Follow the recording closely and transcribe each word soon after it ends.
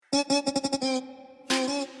Welcome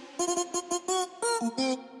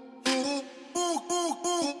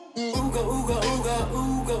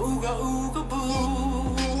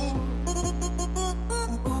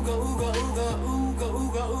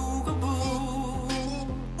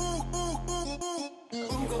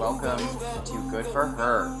to Good For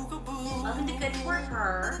Her. Welcome to Good For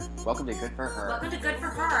Her. Welcome to Good For Her. Welcome to Good For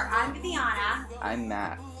Her. I'm Viviana. I'm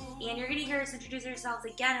Matt. And you're going to hear us introduce ourselves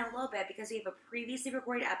again in a little bit because we have a previously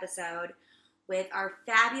recorded episode with our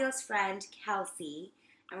fabulous friend Kelsey.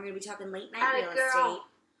 And we're going to be talking late night real estate.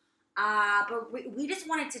 But we just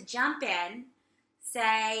wanted to jump in,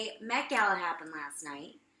 say Met Gala happened last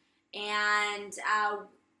night. And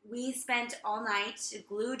we spent all night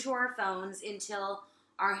glued to our phones until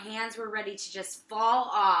our hands were ready to just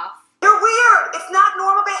fall off. You're weird. It's not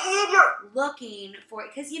normal behavior. Looking for it.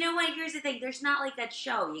 Because you know what? Here's the thing. There's not like that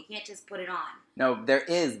show. You can't just put it on. No, there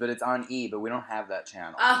is, but it's on E, but we don't have that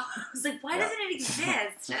channel. Oh, I was like, why doesn't it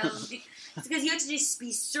exist? It's because you have to just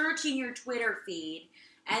be searching your Twitter feed.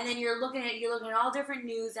 And then you're looking at all different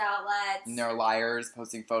news outlets. And there are liars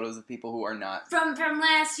posting photos of people who are not. From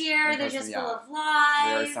last year, they're just full of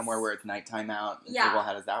lies. They're somewhere where it's nighttime out. Yeah. Well,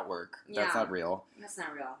 how does that work? Yeah. That's not real. That's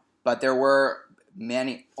not real. But there were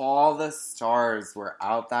all the stars were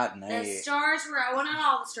out that night. The stars were out. Well, not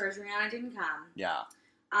all the stars. Rihanna didn't come. Yeah.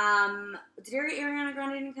 Did Ariana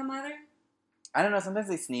Grande didn't come either? I don't know. Sometimes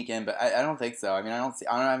they sneak in, but I don't think so. I mean, I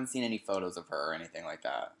haven't seen any photos of her or anything like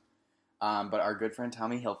that. But our good friend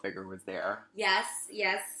Tommy Hilfiger was there. Yes.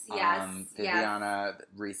 Viviana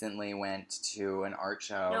recently went to an art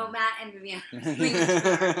show. No, Matt and Viviana.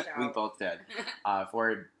 We both did.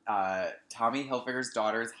 For Tommy Hilfiger's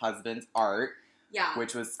daughter's husband's art. Yeah.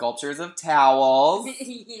 Which was sculptures of towels.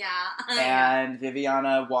 Yeah. And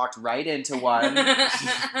Viviana walked right into one. Matt's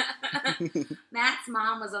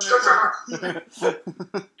mom was on the phone.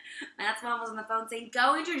 Matt's mom was on the phone saying,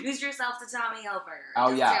 "Go introduce yourself to Tommy Hilfiger." Oh,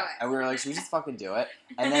 just yeah. do it. And we were like, should we just fucking do it?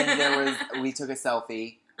 And then we took a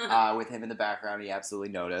selfie with him in the background. He absolutely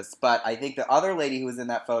noticed. But I think the other lady who was in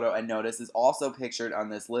that photo and noticed is also pictured on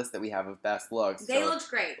this list that we have of best looks. They looked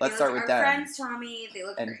great. Let's start with them. Our friends, Tommy, they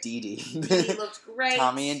looked great. And Dee Dee. Dee Dee looked great.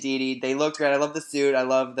 Tommy and Dee Dee, they looked great. I love the suit. I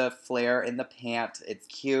love the flare in the pant. It's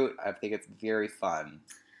cute. I think it's very fun.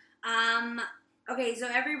 Okay, so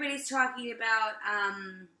everybody's talking about,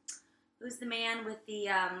 who's the man with the,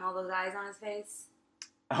 all those eyes on his face?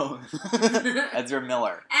 Oh, Ezra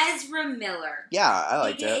Miller. Ezra Miller. Yeah, I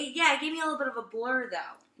liked it. Yeah, it gave me a little bit of a blur, though,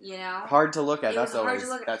 you know? Hard to look at. That's always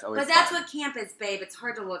fun. But that's what camp is, babe. It's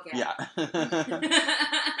hard to look at. Yeah.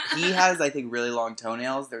 He has, I think, really long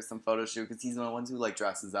toenails. There's some photo shoot, because he's one of the ones who, like,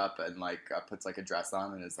 dresses up and, like, puts, like, a dress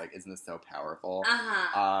on and is like, isn't this so powerful?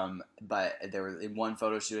 Uh-huh. But there was, in one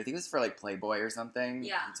photo shoot, I think it was for, like, Playboy or something.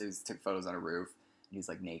 Yeah. So he took photos on a roof, and he was,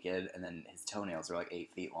 like, naked, and then his toenails were, like,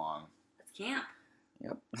 8 feet long. That's camp.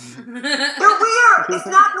 Yep. You're weird. It's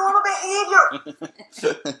not normal behavior.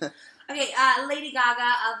 Okay, Lady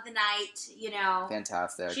Gaga of the night, you know.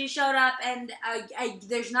 Fantastic. She showed up, and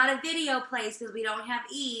there's not a video place because we don't have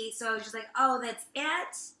E, so I was just like, oh, that's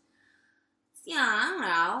it? Yeah, I don't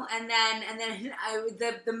know. And then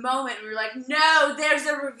the moment we were like, no, there's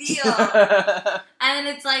a reveal. And then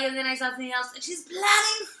it's like, and then I saw something else. She's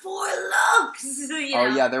planning 4 looks. You know? Oh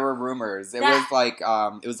yeah, there were rumors. It was like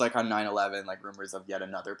on 9/11, like rumors of yet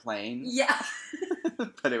another plane. Yeah.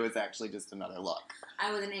 But it was actually just another look.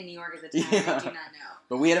 I wasn't in New York at the time. Yeah. I do not know.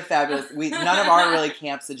 But we had a fabulous. None of our really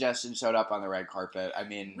camp suggestions showed up on the red carpet. I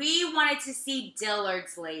mean, we wanted to see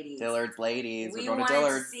Dillard's ladies. Dillard's ladies. We We're going wanted to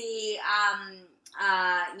Dillard's. to see,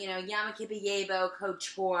 Yamakiba Yebo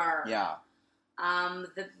Couture. Yeah.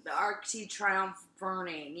 The Arc de Triomphe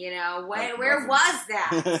burning. You know, where was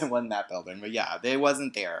that? It wasn't that building, but yeah, it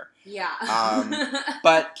wasn't there. Yeah.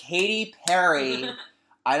 But Katy Perry,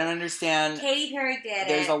 I don't understand. Katy Perry did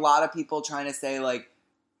There's a lot of people trying to say, like,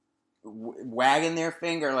 wagging their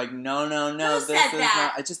finger, like, no, Who this said is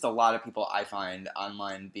that? not. It's just a lot of people I find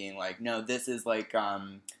online being like, no, this is like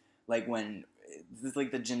when this is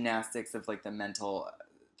like the gymnastics of like the mental,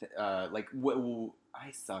 I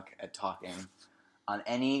suck at talking on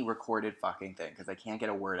any recorded fucking thing because I can't get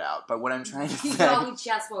a word out. But what I'm trying to say... Well, we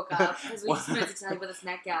just woke up because we just went to tell you about this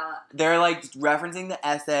Met Gala. They're, like, referencing the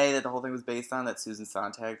essay that the whole thing was based on, that Susan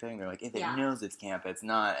Sontag thing. They're like, if it Yeah. knows it's camp, it's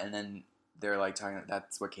not. And then they're, like, talking...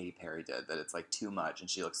 That's what Katy Perry did, that it's, like, too much and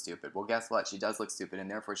she looks stupid. Well, guess what? She does look stupid, and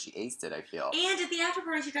therefore she aced it, I feel. And at the after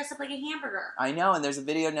party, she dressed up like a hamburger. I know, and there's a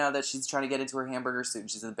video now that she's trying to get into her hamburger suit, and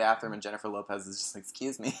she's in the bathroom, and Jennifer Lopez is just like,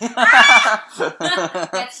 excuse me. That's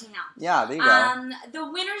now. Yeah, there you go. The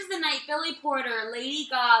winners of the night, Billy Porter, Lady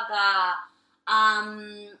Gaga,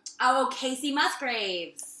 Casey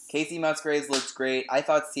Musgraves. Casey Musgraves looked great. I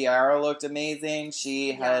thought Ciara looked amazing.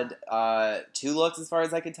 She had 2 looks as far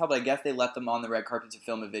as I could tell, but I guess they let them on the red carpet to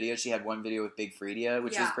film a video. She had one video with Big Freedia,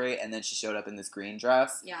 which was great, and then she showed up in this green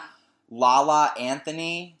dress. Yeah. Lala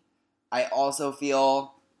Anthony, I also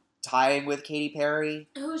feel tied with Katy Perry.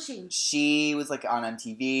 Who is she? She was like on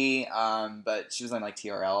MTV, but she was on like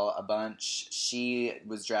TRL a bunch. She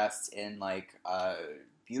was dressed in like a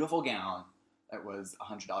beautiful gown that was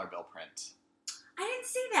 $100 bill print. I didn't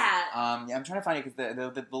see that. Yeah, I'm trying to find it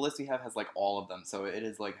because the list we have has like all of them, so it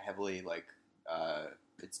is like heavily like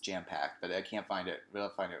it's jam packed. But I can't find it. But I'll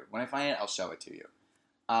find it when I find it. I'll show it to you.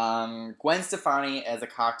 Gwen Stefani as a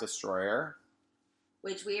cock destroyer,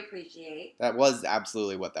 which we appreciate. That was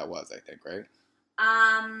absolutely what that was. I think, right?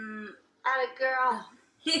 Atta girl.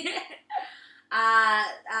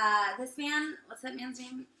 This man. What's that man's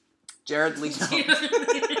name? Jared Leto.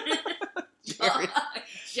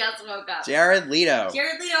 Just woke up. Jared Leto.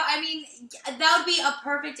 I mean, that would be a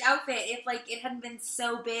perfect outfit if, like, it hadn't been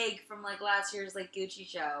so big from, like, last year's, like, Gucci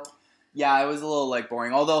show. Yeah, it was a little, like,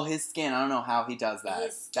 boring. Although his skin, I don't know how he does that.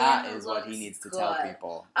 His skin that is what he needs to good. tell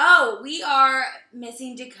people. Oh, we are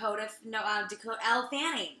missing Dakota Elle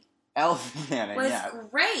Fanning. Elle Fanning, was yeah.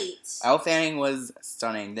 great. Elle Fanning was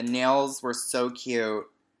stunning. The nails were so cute.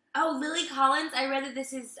 Oh, Lily Collins. I read that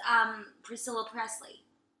this is Priscilla Presley.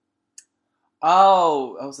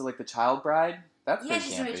 Oh, so like the Child Bride? That's yeah,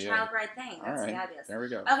 pretty she's campy, doing a Child Bride thing. That's fabulous. There we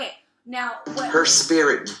go. Okay, now Her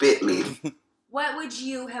spirit bit me. What would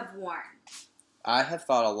you have worn? I have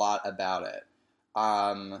thought a lot about it.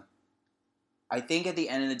 I think at the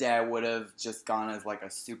end of the day, I would have just gone as like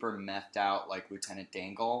a super methed out like Lieutenant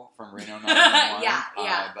Dangle from Reno 911.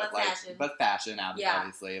 yeah, but like, fashion. But fashion, Yeah.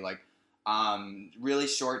 obviously. Like, really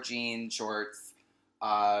short jean shorts,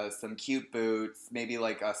 some cute boots, maybe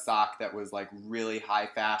like a sock that was like really high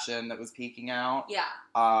fashion that was peeking out. Yeah.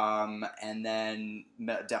 And then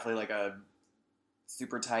definitely like a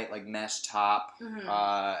super tight like mesh top,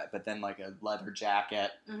 but then like a leather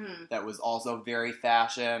jacket that was also very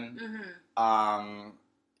fashion.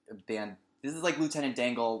 This is like Lieutenant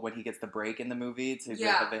Dangle when he gets the break in the movie. They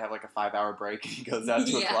have like a 5-hour break and he goes out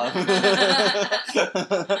to a club.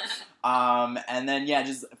 And then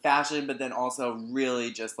just fashion, but then also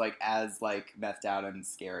really just like as like methed out and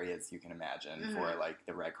scary as you can imagine for like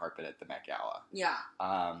the red carpet at the Met Gala. Yeah.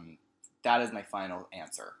 That is my final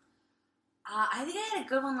answer. I think I had a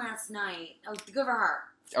good one last night. Oh, good for her.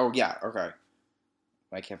 Oh yeah, okay.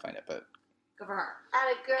 I can't find it, but good for her.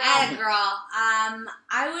 Atta girl.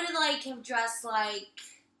 I would like have dressed like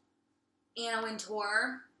Anna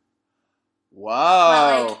Wintour. Whoa.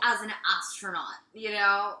 But like as an astronaut, you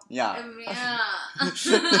know? Yeah. I mean, yeah. That's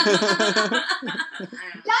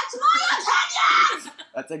my opinion!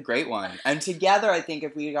 That's a great one. And together, I think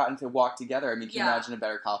if we had gotten to walk together, I mean, can you imagine a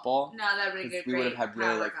better couple? No, that would be good. We would have had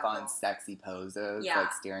really like couple. fun, sexy poses,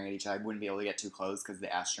 like staring at each other. I wouldn't be able to get too close because of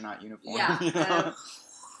the astronaut uniform. Yeah. You know?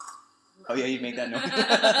 Oh yeah, you'd make that noise.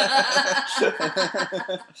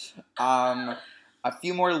 A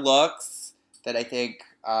few more looks that I think.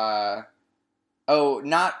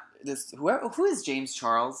 Not this. Who is James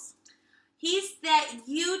Charles? He's that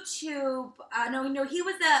YouTube.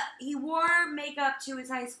 He wore makeup to his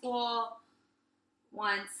high school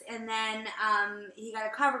once, and then he got a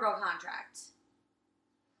CoverGirl contract.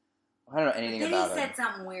 I don't know anything about it. He said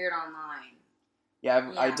something weird online.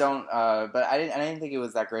 Yeah, I don't. But I didn't think it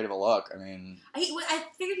was that great of a look. I mean, I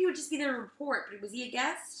figured he would just be there to report. But was he a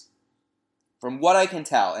guest? From what I can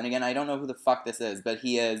tell, and again, I don't know who the fuck this is, but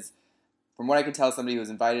he is. From what I can tell, somebody who was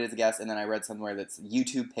invited as a guest, and then I read somewhere that's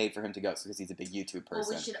YouTube paid for him to go because he's a big YouTube person.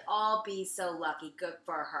 Well, we should all be so lucky. Good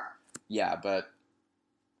for her. Yeah, but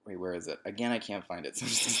wait, where is it? Again, I can't find it.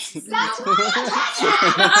 That's my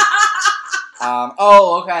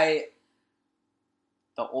okay.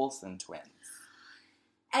 The Olsen twins.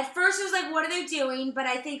 At first, it was like, what are they doing? But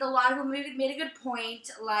I think a lot of them made a good point.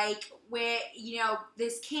 Like, where,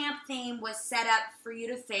 this camp theme was set up for you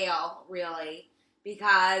to fail, really.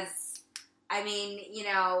 Because, I mean, you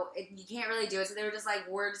can't really do it. So they were just like,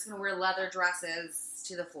 we're just going to wear leather dresses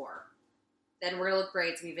to the floor. Then we're going to look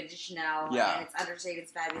great. It's going to be vintage Chanel. Yeah. And it's understated.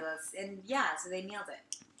 It's fabulous. And, so they nailed it.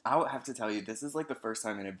 I would have to tell you, this is like the first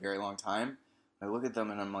time in a very long time I look at them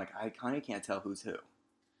and I'm like, I kind of can't tell who's who.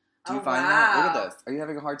 Do you find that? Look at this. Are you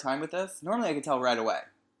having a hard time with this? Normally I can tell right away.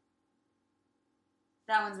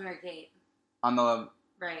 That one's Mary Kate. On the...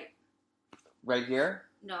 Right here?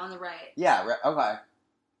 No, on the right. Yeah, right. Okay.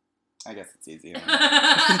 I guess it's easy.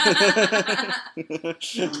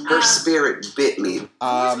 Her spirit bit me.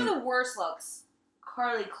 Who's were the worst looks?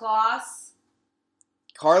 Carly Kloss.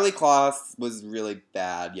 Carly Kloss was really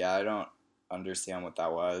bad. Yeah, I don't... understand what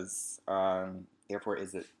that was. Therefore,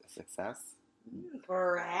 is it a success?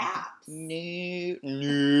 Perhaps. No.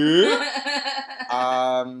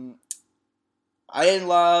 I didn't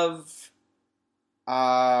love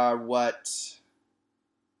what.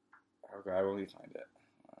 Oh God, let me find it.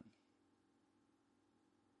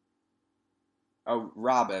 Oh,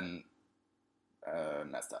 Robin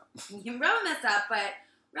messed up. Robin messed up, but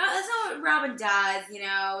that's not what Robin does, you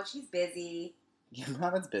know. She's busy. Yeah,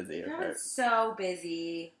 Robin's busy. Robin's so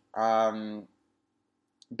busy. Bette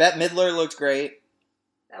Midler looked great.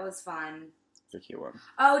 That was fun. It's a cute one.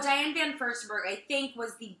 Oh, Diane Van Furstenberg, I think,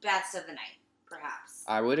 was the best of the night, perhaps.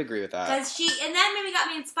 I would agree with that. Because and that maybe got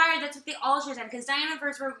me inspired. That's what they all should have done. Because Diane Van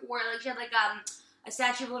Furstenberg wore, like, she had, like, a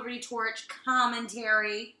Statue of Liberty torch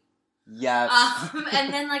commentary. Yes.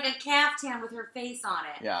 And then, like, a caftan with her face on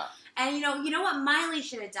it. Yeah. And, you know what Miley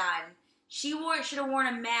should have done? She should have worn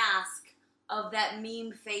a mask of that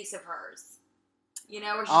meme face of hers. You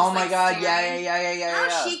know, where she's oh my like God! staring. Yeah.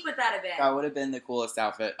 How chic would that have been? That would have been the coolest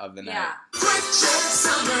outfit of the night. Yeah.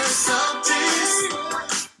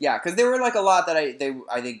 Yeah, because there were like a lot that I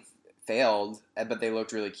think failed, but they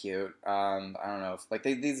looked really cute. I don't know if like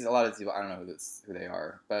these a lot of people I don't know who they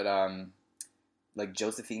are, but like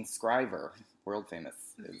Josephine Scriver, world famous.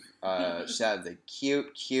 She has a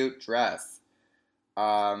cute dress.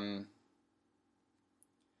 I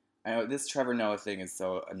know this Trevor Noah thing is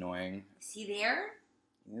so annoying. Is he there?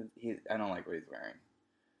 I don't like what he's wearing.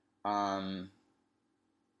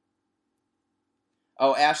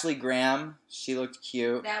 Oh, Ashley Graham. She looked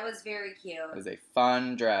cute. That was very cute. It was a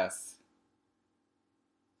fun dress.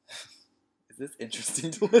 Is this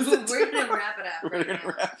interesting to listen to? We're going to wrap it up right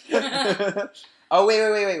now. Oh,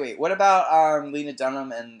 wait. What about Lena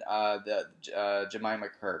Dunham and the Jemima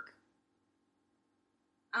Kirk?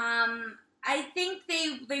 I think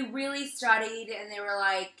they really studied and they were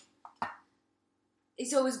like,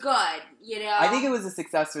 so it was good, you know? I think it was a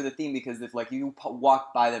success for the theme because if like you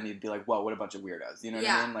walked by them, you'd be like, whoa, what a bunch of weirdos. You know what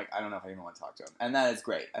I mean? Like, I don't know if I even want to talk to them. And that is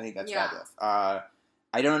great. I think that's fabulous. I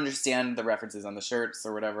don't understand the references on the shirts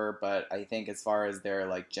or whatever, but I think as far as their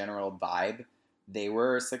like general vibe, they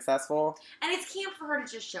were successful. And it's camp for her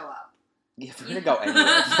to just show up. Yeah, for her to go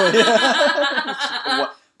anywhere.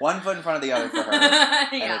 One foot in front of the other for her, and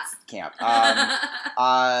it's camp. But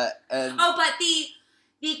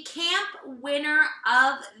the camp winner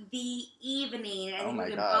of the evening, I think we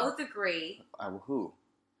can both agree, who?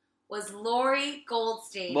 Was Lori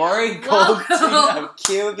Goldstein. Lori Goldstein of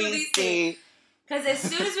QVC. Because as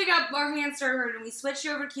soon as we got our hands started and we switched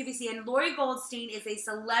over to QVC, and Lori Goldstein is a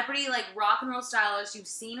celebrity, like, rock and roll stylist. You've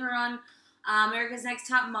seen her on America's Next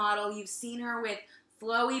Top Model. You've seen her with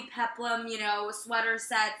flowy peplum, sweater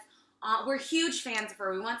sets. We're huge fans of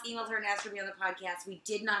her. We once emailed her and asked her to be on the podcast. We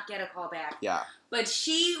did not get a call back. Yeah. But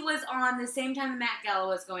she was on the same time the Met Gala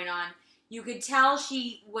was going on. You could tell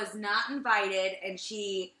she was not invited, and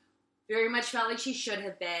she very much felt like she should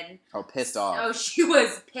have been. Oh, pissed off. Oh, she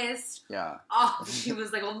was pissed off. She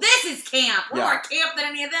was like, well, this is camp. We're more camp than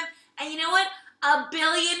any of them. And you know what?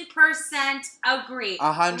 1,000,000,000% agree.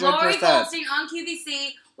 100%. Lori Goldstein on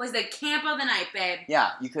QVC was the camp of the night, babe.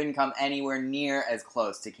 Yeah, you couldn't come anywhere near as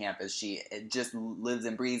close to camp as she. It just lives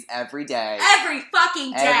and breathes every day. Every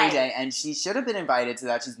fucking day. Every day. And she should have been invited to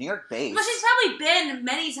that. She's New York based. Well, she's probably been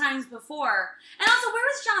many times before. And also, where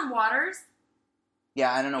was John Waters?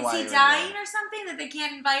 Yeah, I don't know why. Is he dying or something that they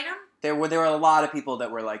can't invite him? There were a lot of people that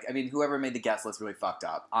were like, I mean, whoever made the guest list really fucked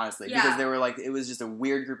up, honestly. Yeah. Because they were like, it was just a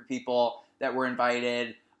weird group of people that were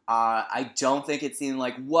invited. I don't think it seemed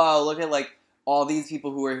like, whoa, look at like all these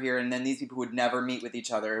people who were here and then these people who would never meet with each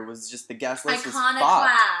other. It was just the guest list was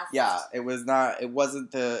fucked. Yeah, it wasn't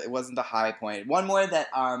the high point. One more that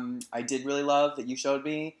I did really love that you showed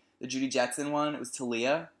me, the Judy Jetson one, it was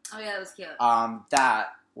Talia. Oh yeah, that was cute.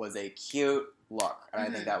 That was a cute look. And I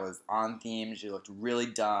think that was on theme. She looked really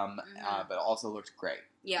dumb, but also looked great.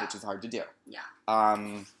 Yeah. Which is hard to do. Yeah.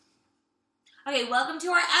 Okay, welcome to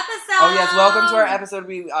our episode. Oh, yes, welcome to our episode.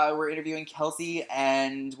 We're interviewing Kelsey,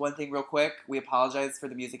 and one thing real quick, we apologize for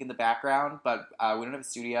the music in the background, but we don't have a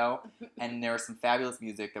studio, and there was some fabulous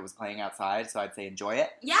music that was playing outside, so I'd say enjoy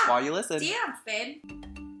it while you listen. Dance, babe.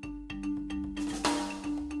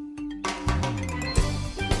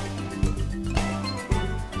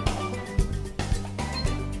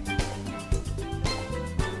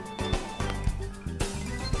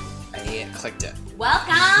 I clicked it.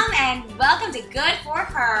 Welcome to Good For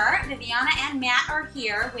Her. Viviana and Matt are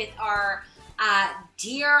here with our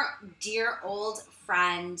dear old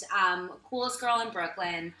friend, coolest girl in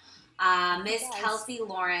Brooklyn, Miss Kelsey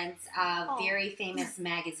Lawrence of Very Famous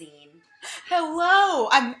Magazine. Hello,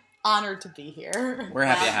 honored to be here. We're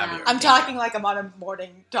happy to have you. I'm talking like I'm on a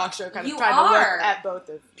morning talk show, kind of You trying to are. look at both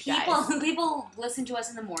of you guys. People listen to us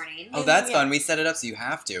in the morning. Oh, that's fun. We set it up so you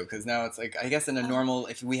have to, because now it's like, I guess in a normal,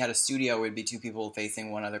 if we had a studio, it would be two people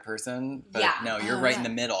facing one other person. But no, you're right in the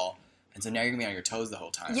middle. And so now you're going to be on your toes the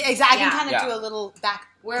whole time. Yeah, exactly. I Yeah. can kind of do a little back.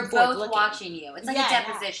 We're both both looking. watching you. It's like a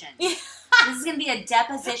deposition. Yeah. This is going to be a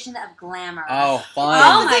deposition of glamour. Oh, fun.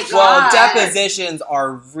 Oh my Well, God. depositions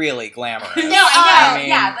are really glamorous. No, I know. mean-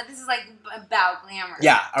 yeah, but this is like about glamour.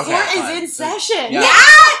 Yeah, okay. Court fine. is in session. Yeah.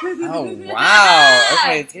 Yeah. Oh, wow.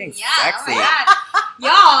 Okay, it's getting yeah, sexy. Oh my God.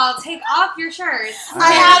 Y'all, take off your shirts.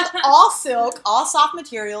 I have all silk, all soft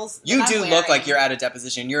materials. You that I'm do look wearing. like you're at a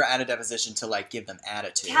deposition. You're at a deposition to, like, give them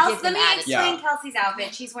attitude. Let them me attitude. explain Yeah. Kelsey's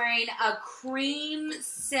outfit. She's wearing a cream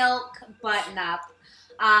silk button-up,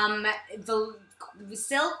 the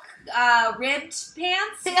silk ribbed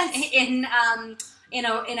pants Yes. in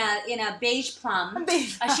a beige plum, a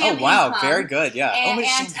Oh, champagne wow. plum, Very good, yeah. and, oh,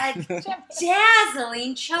 and a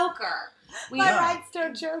dazzling choker. My Yeah.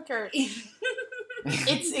 rhinestone choker.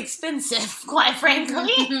 It's expensive, quite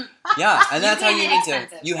frankly. yeah, and that's how You you can't need be to.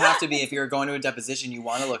 expensive. You have to be, if you're going to a deposition, you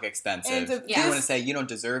want to look expensive. And You Yeah. want to say, you don't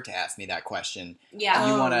deserve to ask me that question. Yeah.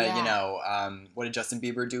 You Oh, want to, yeah. what did Justin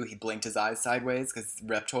Bieber do? He blinked his eyes sideways because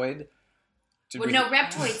Reptoid. Did Well, we- no,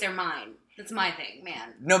 Reptoids are mine. That's my thing,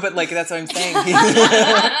 man. No, but like that's what I'm saying.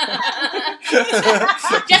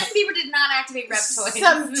 Justin Bieber did not activate Reptoids.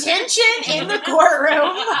 Some tension in the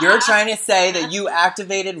courtroom. You're trying to say that you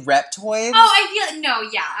activated Reptoids? Oh, I feel no,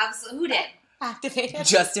 yeah, absolutely. Who did? Activated.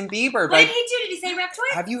 Justin Bieber. What Like, did he do? Did he say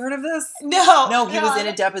Reptoid? have you heard of this? No. No, he was in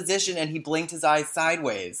I a deposition and he blinked his eyes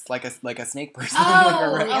sideways like a snake person. Oh,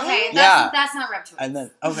 Like a rep- okay. Yeah. That's not Reptoid. And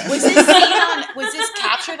then okay. Was this seen on? Was this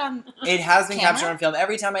captured on? It has been Camera? captured on film.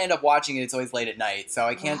 Every time I end up watching it, it's always late at night, so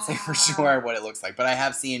I can't say for Wow. sure what it looks like. But I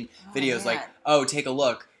have seen videos like, man. oh, take a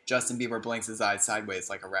look. Justin Bieber blinks his eyes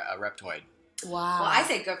sideways like a reptoid. Wow. Well, I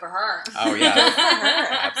say good for her. Oh Good for yeah,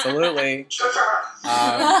 her. absolutely.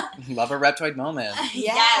 Love a reptoid moment.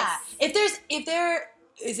 Yeah. Yes. If there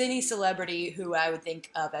is any celebrity who I would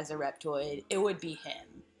think of as a reptoid, it would be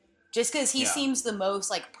him. Just because he Yeah. seems the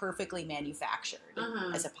most like perfectly manufactured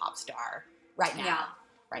Mhm. as a pop star right now. Yeah.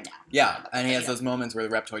 Right now. Yeah, and he has those moments where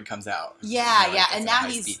the reptoid comes out. Yeah, Like yeah, it's and a now high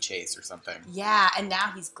he's- speed chase or something. Yeah, and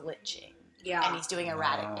now he's glitching. Yeah. And he's doing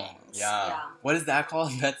erratic Oh, things. Yeah. Yeah. What is that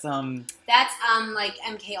called? That's That's like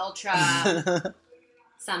MK Ultra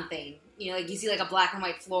something. You know, like you see like a black and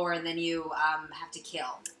white floor, and then you have to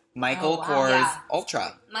kill. Michael Oh, wow. Kors Yeah.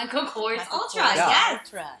 Ultra. Michael Kors Michael Ultra. Kors Yes.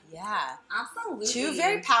 Ultra, yeah. Absolutely. Two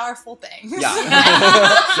very powerful things.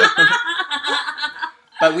 Yeah.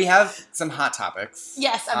 But we have some hot topics.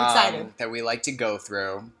 Yes, I'm excited. That we like to go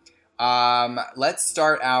through. Let's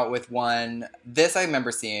start out with one. This I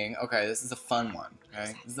remember seeing. Okay, this is a fun one.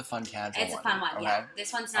 Okay, this is a fun casual It's a one. fun one. Okay? Yeah.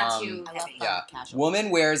 This one's not too I love heavy. fun Yeah. casual. Woman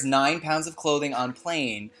wears 9 pounds of clothing on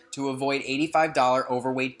plane to avoid $85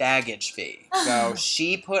 overweight baggage fee. So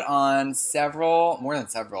she put on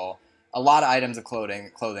a lot of items of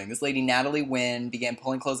clothing. This lady, Natalie Wynn, began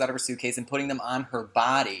pulling clothes out of her suitcase and putting them on her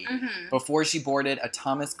body Mm-hmm. before she boarded a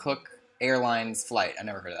Thomas Cook Airlines flight. I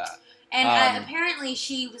never heard of that. And apparently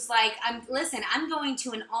she was like, I'm going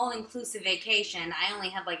to an all-inclusive vacation. I only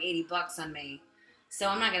have like $80 on me. So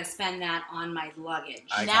I'm not going to spend that on my luggage.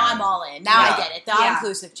 Now I'm all in. Now Yeah. I get it. The Yeah.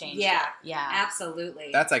 all-inclusive change. Yeah. Yeah.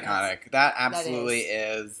 Absolutely. That's iconic. That absolutely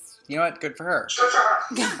is. You know what? Good for her.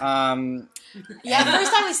 Yeah, at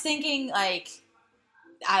first I was thinking, like,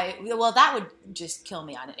 that would just kill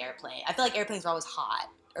me on an airplane. I feel like airplanes are always hot,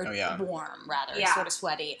 or Oh, yeah. warm, rather, Yeah. sort of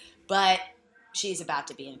sweaty. But she's about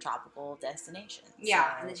to be in a tropical destination. Yeah,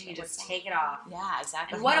 so and then she can it just was- take it off. Yeah,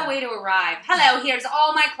 exactly. And what a Yeah. way to arrive. Hello, here's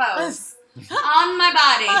all my clothes on my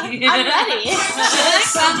body. I'm ready.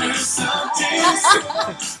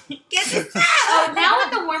 Get this out. Now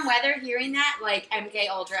with the warm weather, hearing that, like, MK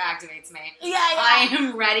Ultra activates me. Yeah, I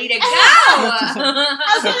am ready to go.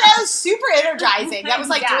 that was super energizing. That was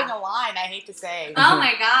like Yeah. doing a line, I hate to say. Oh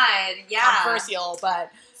my god, yeah. Controversial,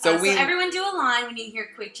 but So So we everyone do a line when you hear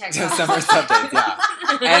quick check. summer subject, yeah.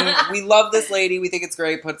 And we love this lady. We think it's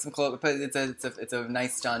great. Put some clothes. It's a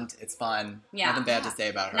nice stunt. It's fun. Yeah. Nothing bad to say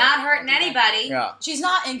about her. Not hurting anybody. Yeah. she's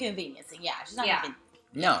not inconveniencing. Yeah, she's not Yeah. even.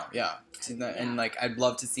 No. Yeah. She's not, and like I'd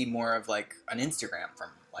love to see more of like an Instagram from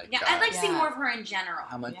like. Yeah, I'd like to see Yeah. more of her in general.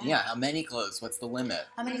 How much? Yeah. Yeah. How many clothes? What's the limit?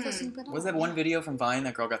 How many Mhm. clothes can you put on? Was that one video from Vine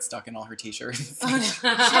that girl got stuck in all her t-shirts? Oh,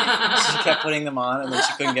 She kept putting them on and then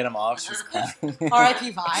she couldn't get them off. She was crying.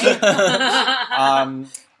 R.I.P. Vine.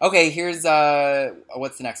 Okay, here's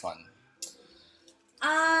what's the next one?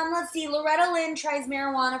 Let's see. Loretta Lynn tries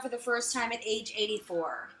marijuana for the first time at age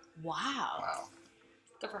 84. Wow. Wow.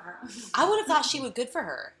 Good for her. I would have thought she would good for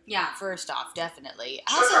her. Yeah. First off, definitely.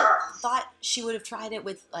 I also thought she would have tried it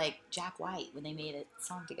with like Jack White when they made a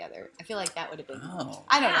song together. I feel like that would have been. Oh.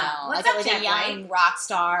 I don't Yeah. know. What's I felt up, like a Jack young rock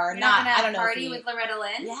star. You're Not. gonna I don't know. party if with Loretta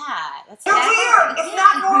Lynn? Yeah, that's. You're weird. It's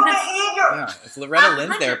not normal behavior. Yeah, if Loretta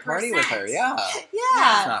Lynn's there, 100%. party with her. Yeah, that's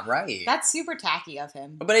Yeah, not right. that's super tacky of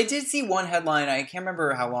him. But I did see one headline. I can't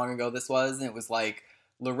remember how long ago this was, and it was like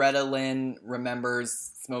Loretta Lynn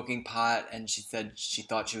remembers smoking pot, and she said she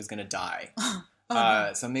thought she was gonna die.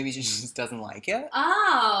 So maybe she just doesn't like it.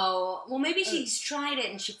 Oh, well, maybe she's tried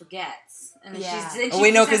it and she forgets. And then Yeah. she's, Oh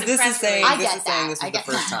wait, no, because because this is saying I this get is saying that. this I was the get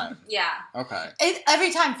first that. time. Yeah, Okay.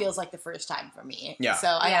 Every time feels like the first time for me. Yeah. So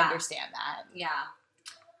I Yeah. understand that. yeah.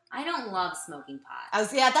 I don't love smoking pot.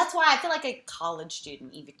 That's why I feel like a college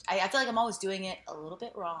student. Even I feel like I'm always doing it a little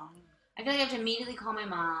bit wrong. I feel like I have to immediately call my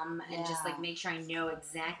mom and just Yeah. like make sure I know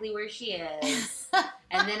exactly where she is,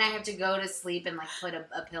 and then I have to go to sleep and like put a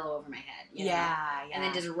pillow over my head. You know? Yeah. And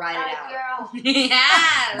then just write it out. Girl.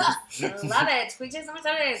 Yes, love it. We just so much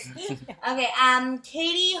Okay,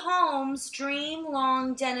 Katie Holmes' dream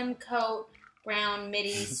long denim coat, brown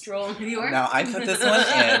midi stroll, New York. Now I put this one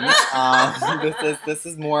in. This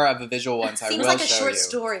is more of a visual one, so Seems I will like a show short you.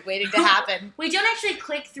 story waiting to happen. We don't actually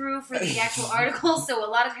click through for the actual article, so a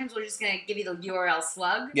lot of times we're just gonna give you the URL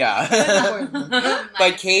slug. Yeah.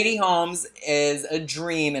 But Katie Holmes is a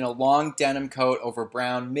dream in a long denim coat over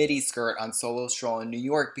brown midi skirt on solo stroll in New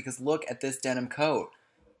York, because look at this denim coat.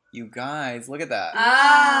 You guys, look at that.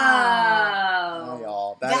 Oh, Oh.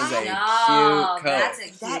 y'all. That is a No, cute coat. that's a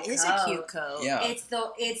cute That is a cute coat. Yeah.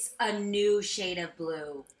 It's a new shade of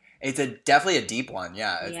blue. It's definitely a deep one,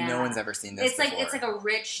 yeah. Yeah. No one's ever seen this It's like before. a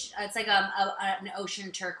rich. It's like an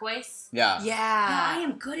ocean turquoise. Yeah. I Yeah.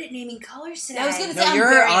 am good at naming colors today. I was gonna say No, I'm you're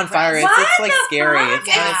very on fire. impressed. It's like the scary. fuck?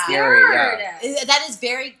 It's kind of I'm scary, yeah. scared. That is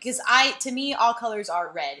very because to me all colors are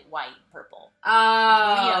red, white, purple.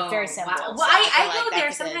 Oh, very simple, Wow. so Well, I feel I like go there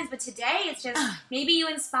that's a good- sometimes, but today it's just maybe you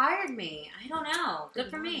inspired me. I don't know.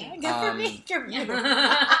 Good for me. Good for me. Good for you. Mhm.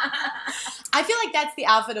 I feel like that's the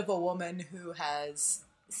outfit of a woman who has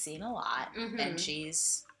seen a lot and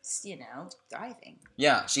she's thriving.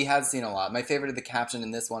 Yeah, she has seen a lot. My favorite of the caption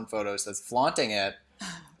in this one photo says "flaunting it,"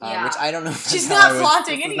 Yeah. which I don't know. If She's that's how not I would-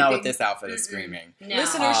 flaunting this is not what anything. this outfit is screaming. No.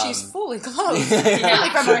 Listener, she's Um, fully clothed. Yeah.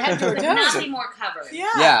 Like from her head to her Could not toes. be more covered. Yeah.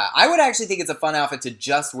 Yeah, I would actually think it's a fun outfit to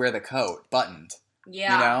just wear the coat buttoned,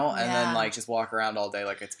 Yeah. you know, and then Yeah. like just walk around all day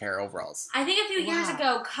like it's a pair of overalls. I think a few years Wow.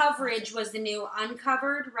 ago, coverage was the new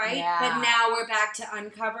uncovered, right? Yeah. But now we're back to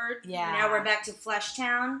uncovered. Yeah. Now we're back to Flesh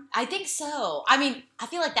Town. I think so. I mean, I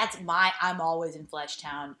feel like I'm always in Flesh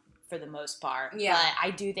Town for the most part. Yeah. But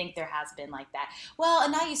I do think there has been like that. Well,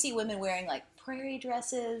 and now you see women wearing like prairie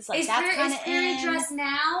dresses. Like Is that's kind of period dress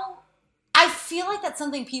now? I feel like that's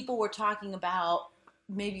something people were talking about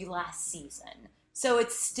maybe last season. So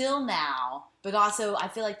it's still now, but also I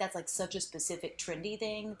feel like that's like such a specific trendy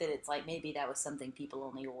thing that it's like maybe that was something people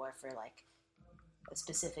only wore for like a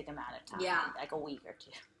specific amount of time. Yeah. Like a week or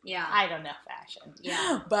two. Yeah. I don't know fashion.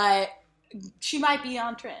 Yeah. But she might be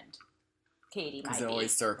on trend. Katie might Because it be.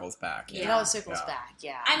 always circles back. It Yeah. always circles Yeah. back,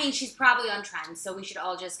 yeah. I mean, she's probably on trend, so we should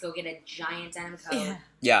all just go get a giant denim coat. yeah.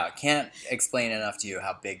 Yeah, can't explain enough to you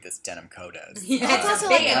how big this denim coat is. Yeah, it's also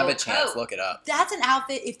if like you a have a coat. chance, look it up. That's an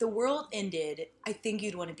outfit. If the world ended, I think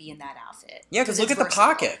you'd want to be in that outfit. Yeah, because look it's at the versatile.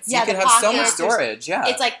 pockets. Yeah, you could the have so much pockets, there's- storage. Yeah.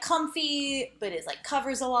 It's like comfy, but it's like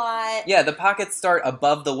covers a lot. Yeah, the pockets start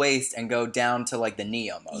above the waist and go down to like the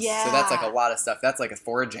knee almost. Yeah. So that's like a lot of stuff. That's like a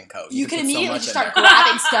foraging coat. You can put so immediately much just in start there.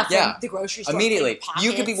 grabbing stuff Yeah. from the grocery store. Immediately. putting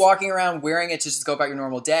You could be pockets. walking around wearing it to just go about your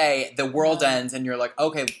normal day. The world ends and you're like,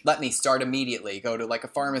 okay, let me start immediately. Go to like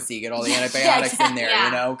a pharmacy, get all the Yeah, antibiotics in there, yeah.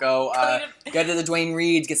 you know? Go get to the Dwayne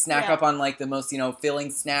Reed's, get snack Yeah. up on like the most,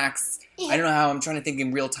 filling snacks. Yeah. I don't know how, I'm trying to think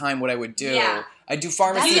in real time what I would do. Yeah. I do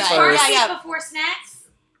pharmacy That's You right. first. pharmacy Yeah, yeah. before snacks?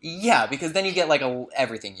 Yeah, because then you get like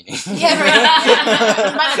everything you need. Yeah, right.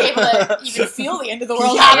 You might not be able to even feel the end of the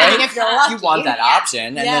world Yeah, happening right? if you're lucky. You want that Yeah. option,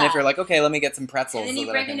 and then Yeah. if you're like, okay, let me get some pretzels. And then so you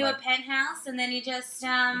that I break can, into like, a penthouse, and then you just,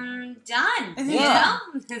 done. Yeah. You know?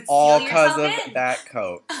 all Seal because yourself of in. that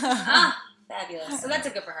coat. Ah, fabulous. So that's a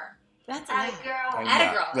good for her. That's Atta a girl.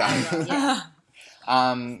 Atta girl. Yeah. Atta girl, yeah.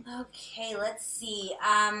 Okay, let's see.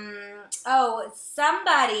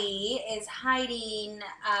 Somebody is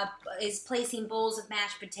is placing bowls of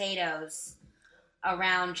mashed potatoes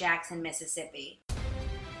around Jackson, Mississippi.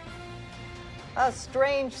 A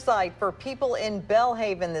strange sight for people in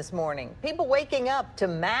Belhaven this morning. People waking up to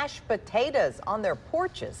mashed potatoes on their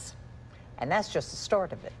porches. And that's just the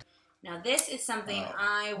start of it. Now, this is something Oh.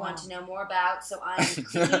 I want to know more about, so I'm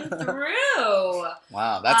clicking through.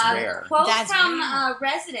 Wow, that's rare. Quote That's from rare. a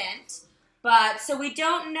resident But, so we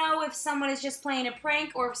don't know if someone is just playing a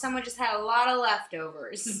prank or if someone just had a lot of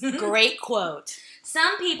leftovers. Great quote.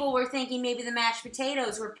 Some people were thinking maybe the mashed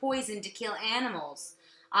potatoes were poisoned to kill animals.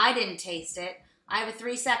 I didn't taste it. I have a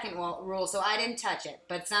 3-second rule, so I didn't touch it.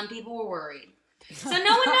 But some people were worried. So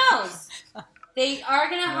no one knows. They are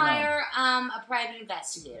going to hire a private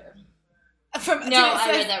investigator. I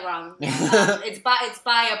read that wrong. It's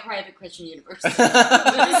by a private Christian university.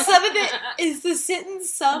 Some of it is the sentence.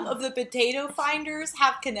 Some of the potato finders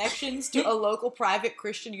have connections to a local private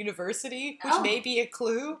Christian university, which may be a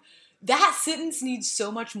clue. That sentence needs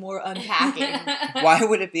so much more unpacking. Why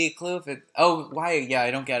would it be a clue if it... Oh, why? Yeah, I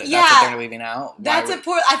don't get it. Yeah, that's what they're leaving out. That's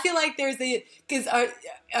important. I feel like there's the... Because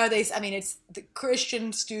are they... I mean, it's the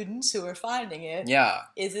Christian students who are finding it. Yeah.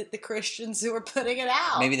 Is it the Christians who are putting it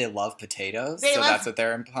out? Maybe they love potatoes, that's what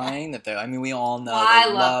they're implying. That they... I mean, we all know I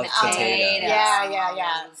they love potatoes.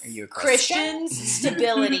 Yeah. Are you a Christian? Christians,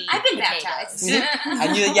 stability. I've been potatoes.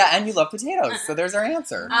 baptized. and you love potatoes, so there's our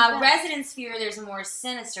answer. Residents fear there's a more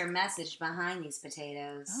sinister message behind these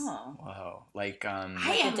potatoes. Oh. Whoa. Like,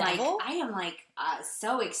 I am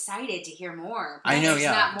so excited to hear more. I know,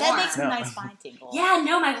 yeah. Not more. That makes a nice spine tingle. Yeah,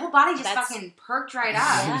 no, my whole body just fucking perked right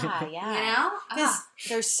up. Yeah. You know? Because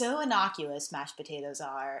they're so innocuous, mashed potatoes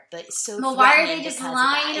are, but so Well, why are threatening they just because of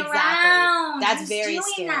lying that. around? Exactly. That's Who's very doing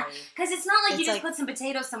scary. Because it's not like you It's just put some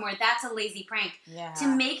potatoes somewhere. That's a lazy prank. Yeah. To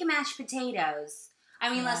make mashed potatoes... I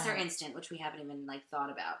mean, unless they're instant, which we haven't even thought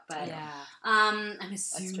about. But I'm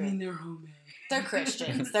assuming they're homemade. They're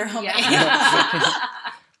Christians. They're homemade. Yeah.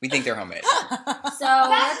 we think they're homemade. So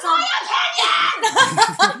let's all.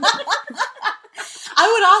 I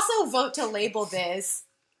would also vote to label this,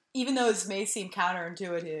 even though this may seem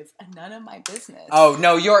counterintuitive, none of my business. Oh,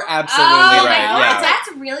 no, you're absolutely right. No, Yeah.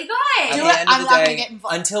 that's really good. At Do the it. end of I'm the not gonna day, get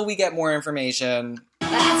involved. until we get more information.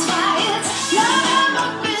 That's why it's none of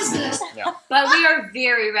my business. Yeah. But we are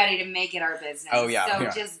very ready to make it our business. Oh, yeah, So we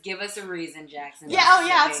are. just give us a reason, Jackson. Yeah, oh,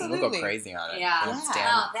 yeah, Mississippi. We'll absolutely. go crazy on it. Yeah. We'll Yeah. stand-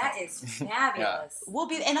 Oh, that is fabulous. We'll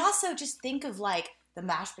be, and also just think of like the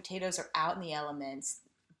mashed potatoes are out in the elements,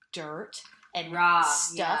 dirt and Raw,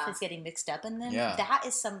 stuff yeah. is getting mixed up in them. Yeah. That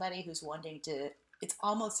is somebody who's wanting to. It's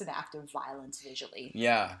almost an act of violence visually.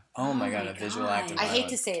 Yeah. Oh my Oh god, my a visual God. act of I hate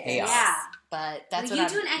violence. to say it, Chaos. Yeah. but that's Will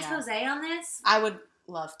what you do I'm, an expose on this? I would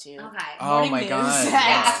love to. Okay. Oh Morning my news. god.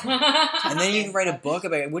 Yeah. yeah. And then you can write a book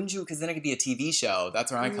about it, wouldn't you? Because then it could be a TV show.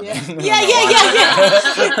 That's where I come in. Yeah.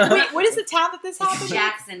 Wait, what is the town that this happened in?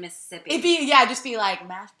 Jackson, Mississippi. It'd be just be like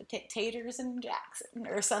mashed potatoes in Jackson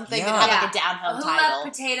or something, Yeah. and have Yeah. like a down home Who title.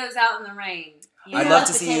 left potatoes out in the rain? You I'd know? love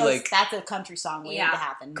to see, Potatoes, like- that's a country song waiting Yeah. to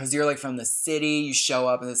happen. Because you're like from the city, you show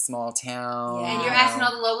up in this small town. Yeah. And you're asking all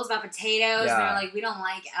the locals about potatoes, Yeah. and they're like, "We don't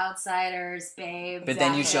like outsiders, babe." But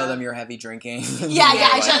then you Exactly. show them your heavy drinking. Yeah,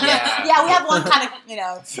 I Like, showed them. yeah. Yeah, we have one kind of,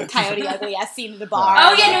 Coyote Ugly ass scene in the bar.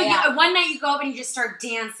 Oh yeah, no. One night you go up and you just start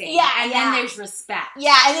dancing. Yeah, and yeah. then there's respect.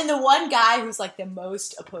 Yeah, and then the one guy who's like the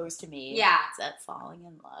most opposed to me. Yeah. Is that falling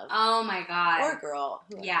in love. Oh my god. Or girl.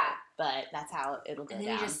 whoever. Yeah. But that's how it'll go And then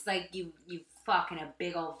down. you just like you fuck in a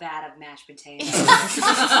big old vat of mashed potatoes. And he's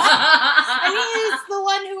the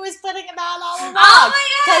one who was putting him out all along. Oh my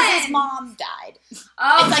Because God. his mom died.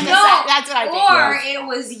 Oh It's like no! a set. That's what I think. Or it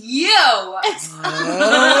was you. That's a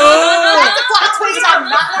plot twist I'm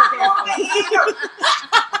not prepared for.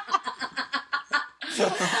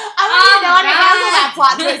 I don't even know how to handle that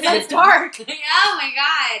plot twist. That's dark. Oh my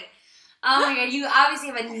god. Oh my god, you obviously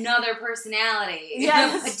have another personality.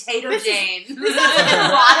 Yes. Potato This is- Jane. This is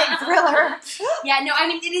an erotic thriller. Yeah, no, I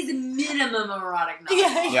mean, it is a minimum erotic novel.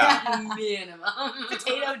 Yeah. Minimum.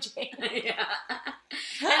 Potato Jane. Yeah.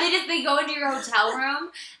 And they go into your hotel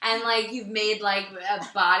room and like you've made like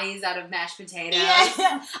bodies out of mashed potatoes.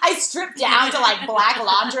 Yeah. I stripped down to like black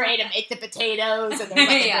lingerie to make the potatoes, and there's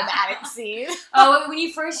like a Yeah. dramatic scene. Oh, when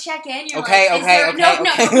you first check in, you're Okay, like, okay. No, when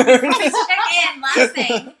you first check in, last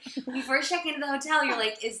thing. When you first check into the hotel, you're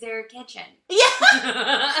like, is there a kitchen?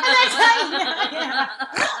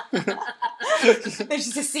 There's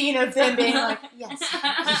just a scene of them being like, yes,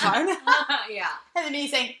 fine. Yeah. And then me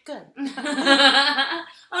saying, good.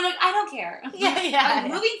 I'm like, I don't care. Yeah.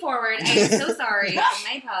 Moving forward, I'm so sorry.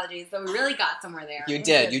 My apologies, but we really got somewhere there. You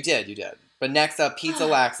did. But next up, pizza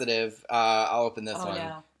laxative. I'll open this one.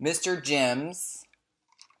 No. Mr. Jim's.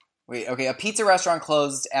 Wait, okay. A pizza restaurant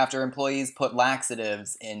closed after employees put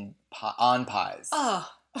laxatives on pies. Oh.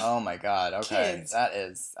 Oh my god. Okay, Kids. that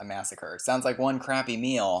is a massacre. Sounds like one crappy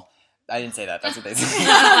meal. I didn't say that. That's what they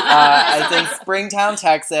said. It's in Springtown,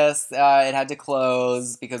 Texas. It had to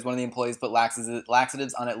close because one of the employees put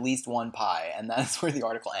laxatives on at least one pie, and that's where the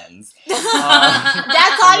article ends.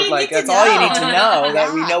 That's all you need to know. That's all you need to know.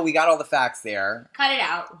 That we know we got all the facts there. Cut it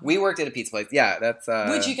out. We worked at a pizza place. Yeah, that's.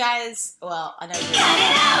 Would you guys? Well, I know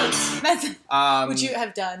you. Cut it out. Would you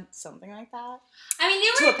have done something like that? I mean,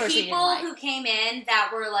 there were person you people didn't like. who came in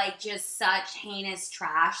that were like just such heinous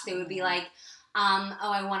trash. They would be like, oh,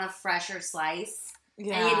 I want a fresher slice.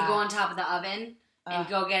 Yeah. And you had to go on top of the oven and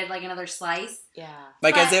go get like another slice. Yeah.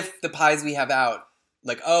 Like But- as if the pies we have out,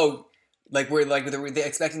 like, oh, like we're like they're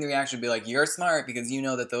expecting the reaction to be like, you're smart because you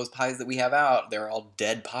know that those pies that we have out, they're all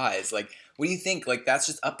dead pies. Like, what do you think? Like, that's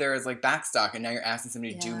just up there as like backstock, and now you're asking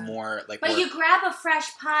somebody to do more. Like, But work. you grab a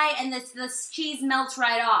fresh pie and the cheese melts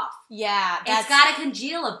right off. Yeah. It's got to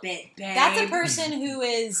congeal a bit, babe. That's a person who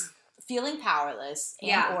is feeling powerless and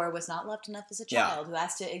Yeah. or was not loved enough as a Yeah. child who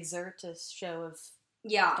has to exert a show of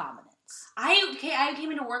Yeah. dominance. I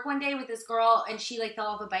came into work one day with this girl and she like fell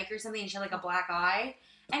off a bike or something and she had like a black eye.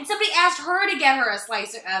 And somebody asked her to get her a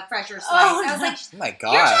fresher slice. I was like, oh my you're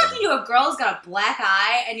god. talking to a girl who's got a black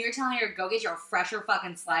eye and you're telling her to go get your fresher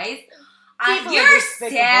fucking slice? People are You're despicable.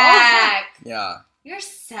 sick. Yeah. You're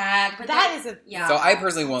sick. But That is a yeah. So I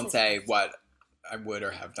personally won't say what I would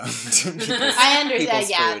or have done to people's, I understand. people's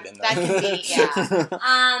Yeah, food. that can be.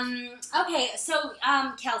 Yeah. Okay, so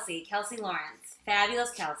Kelsey Lawrence,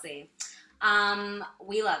 fabulous Kelsey.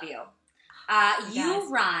 We love you. You Yes.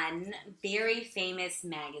 run Very Famous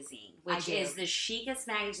Magazine, which do. is the chicest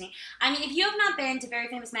magazine. I mean, if you have not been to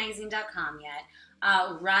veryfamousmagazine.com yet,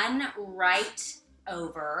 run right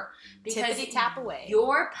over because Tippity tap away.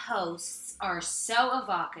 your posts are so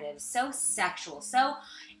evocative, so sexual, so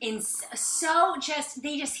just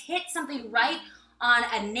they just hit something right on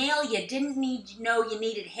a nail you didn't know you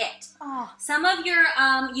needed hit. Oh, Some of your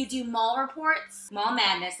you do mall reports, Mall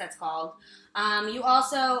Madness that's called. You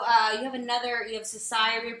also you have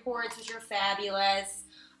society reports which are fabulous.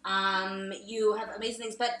 You have amazing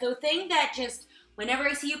things, but the thing that just whenever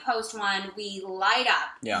I see you post one, we light up.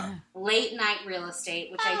 Yeah. Late night real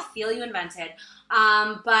estate, which I feel you invented.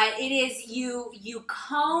 But it is you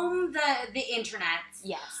comb the internet.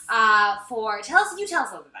 yes. Tell us a little bit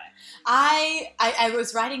about it. I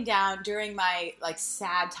was writing down during my like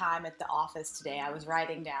sad time at the office today. I was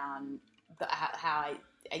writing down how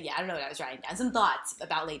I don't know what I was writing down. Some thoughts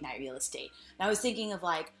about late night real estate. And I was thinking of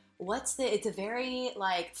like, it's a very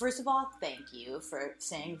like, first of all, thank you for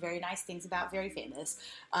saying very nice things about Very Famous.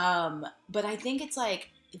 But I think it's like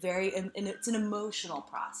and it's an emotional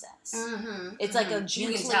process. Mm-hmm. It's like a You can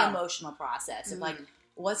gently tell. emotional process of like,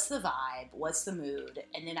 what's the vibe? What's the mood?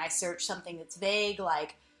 And then I search something that's vague,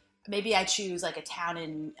 like maybe I choose like a town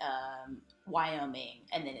in Wyoming,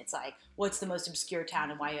 and then it's like, what's the most obscure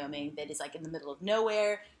town in Wyoming that is like in the middle of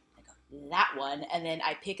nowhere? I go, that one, and then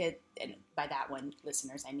I pick and by that one,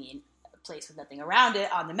 listeners, I mean a place with nothing around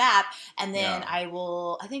it on the map, and then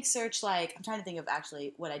Yeah. I think search like, I'm trying to think of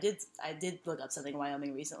actually what I did look up something in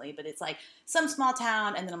Wyoming recently, but it's like some small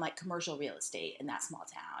town, and then I'm like commercial real estate in that small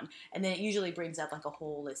town, and then it usually brings up like a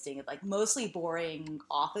whole listing of like mostly boring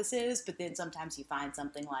offices, but then sometimes you find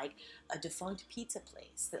something like a defunct pizza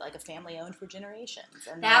place that like a family owned for generations.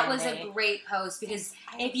 And That then was they- a great post because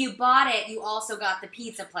if you bought it, you also got the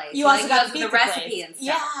pizza place. You also got the the pizza recipe place. and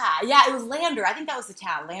stuff. Yeah, it was Lander. I think that was the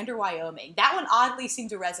town, Lander, Wyoming. That one oddly seemed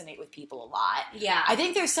to resonate with people a lot. Yeah. I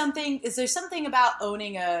think there's something about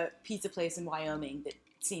owning a pizza place in Wyoming that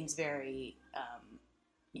seems very,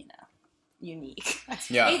 unique.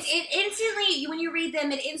 Yeah. It instantly, when you read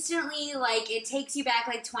them, it takes you back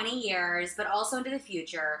like 20 years, but also into the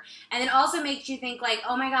future. And it also makes you think like,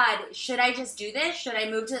 oh my God, should I just do this? Should I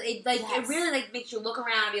move to, it Yes. really like makes you look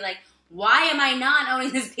around and be like, why am I not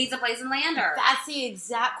owning this pizza place in Lander? That's the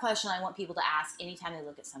exact question I want people to ask anytime they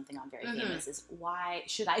look at something on Very Mhm. Famous is, why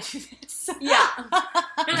should I do this? Yeah.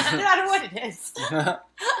 No matter what it is.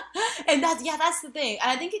 And that's the thing.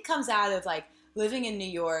 And I think it comes out of like living in New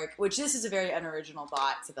York, which this is a very unoriginal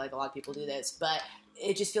thought, because I feel like a lot of people do this, but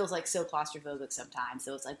it just feels like so claustrophobic sometimes.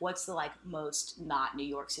 So it's like, what's the like most not New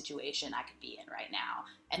York situation I could be in right now?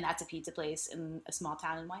 And that's a pizza place in a small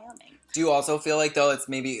town in Wyoming. Do you also feel like, though, it's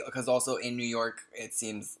maybe because also in New York, it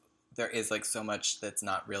seems there is like so much that's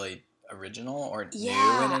not really original or new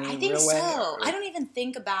in any I think real way? so. or- I don't even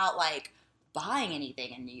think about like buying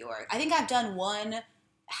anything in New York. I think I've done one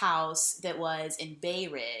house that was in Bay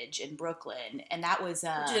Ridge in Brooklyn, and that was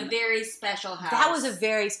Which is a very special house. that was a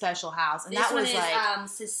very special house, and This that one was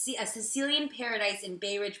is like a Sicilian paradise in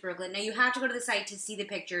Bay Ridge, Brooklyn. Now you have to go to the site to see the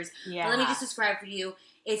pictures. yeah. But let me just describe for you.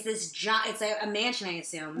 It's this it's like a mansion, I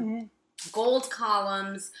assume. Mhm. gold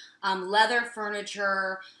columns, leather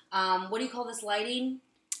furniture. What do you call this lighting?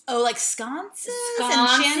 Oh, like sconces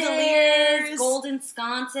and chandeliers. Golden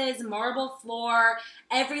sconces, marble floor.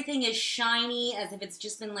 Everything is shiny as if it's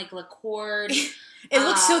just been like lacquered. It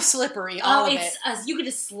looks so slippery, all of it. You could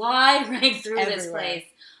just slide right through this Everywhere. place.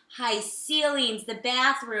 High ceilings, the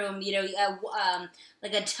bathroom,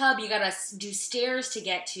 like a tub you gotta do stairs to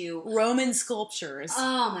get to. Roman sculptures.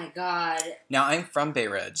 Oh my god. Now, I'm from Bay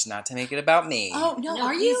Ridge, not to make it about me. Oh, no, No,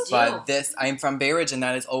 are please you? do. But I'm from Bay Ridge, and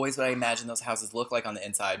that is always what I imagine those houses look like on the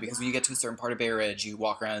inside. Because when you get to a certain part of Bay Ridge, you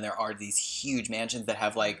walk around and there are these huge mansions that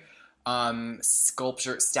have like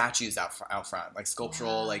sculpture statues out front, like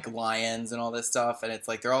sculptural like lions and all this stuff. And it's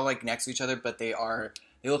like they're all like next to each other, but they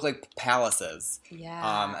look like palaces.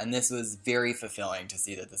 Yeah. And this was very fulfilling to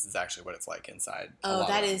see that this is actually what it's like inside. Oh,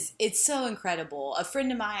 it's so incredible. A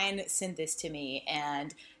friend of mine sent this to me,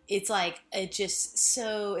 and it's like, it's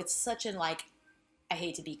such an, like, I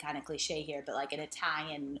hate to be kind of cliche here, but like an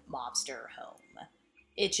Italian mobster home.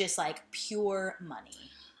 It's just like pure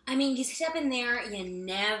money. I mean, you step in there, you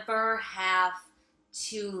never have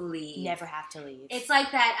to leave. Never have to leave. It's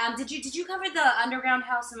like that. Did you cover the underground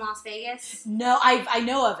house in Las Vegas? No, I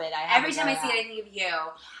know of it. Every time I see it, I think of you.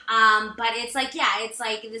 But it's like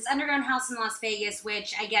this underground house in Las Vegas,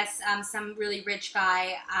 which I guess some really rich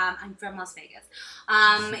guy, I'm from Las Vegas,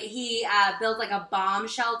 he built like a bomb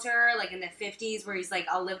shelter like in the 50s where he's like,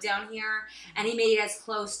 I'll live down here. And he made it as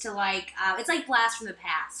close to like, it's like Blast from the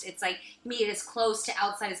Past. It's like, he made it as close to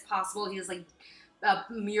outside as possible. He has like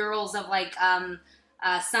murals of like,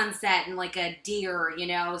 sunset and like a deer,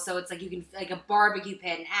 so it's like you can like a barbecue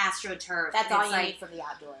pit, an AstroTurf. That's all you like, need from the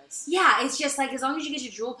outdoors. Yeah, it's just like as long as you get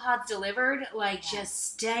your jewel pods delivered, like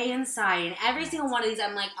just stay inside. And every single one of these,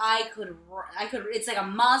 I'm like, I could. It's like a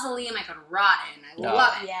mausoleum I could rot in. I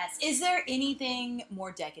love it. Yes. Is there anything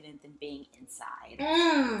more decadent than being inside?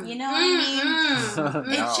 Mm, You know what I mean? No.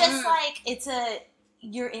 It's just like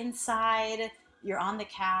you're inside, you're on the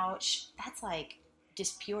couch. That's like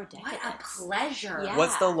just pure decadence. What a pleasure. Yeah.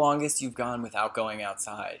 What's the longest you've gone without going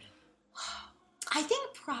outside? I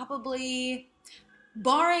think probably,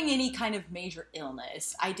 barring any kind of major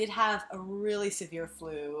illness, I did have a really severe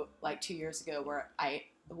flu like 2 years ago where I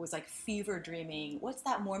was like fever dreaming. What's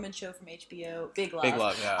that Mormon show from HBO? Big Love. Big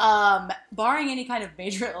Love, yeah. Barring any kind of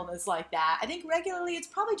major illness like that, I think regularly it's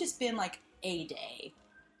probably just been like a day,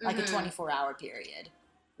 like a 24-hour period.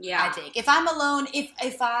 Yeah. I think if I'm alone,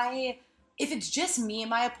 if it's just me in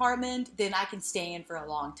my apartment, then I can stay in for a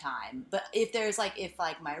long time. But if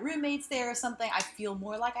my roommate's there or something, I feel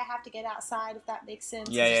more like I have to get outside, if that makes sense.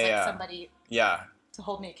 Yeah, Just yeah, like yeah. somebody Yeah. to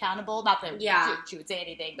hold me accountable. Not that Yeah. she would say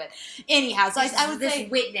anything, but anyhow. So I would this say,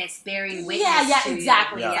 bearing witness. yeah, to you.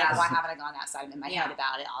 exactly. Yeah. Yeah. Why haven't I gone outside? I'm in my Yeah. head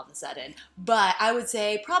about it all of a sudden. But I would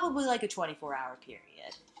say probably like a 24-hour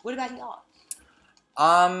period. What about y'all?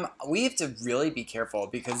 We have to really be careful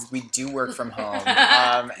because we do work from home.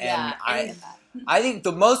 And Yeah, I think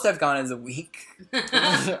the most I've gone is a week.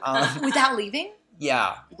 Without leaving?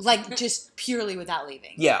 Yeah. Like just purely without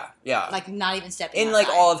leaving? Yeah. Like not even stepping In outside? like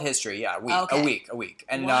all of history, yeah, Okay. a week.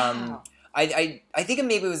 And Wow. I think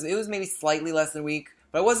it was maybe slightly less than a week,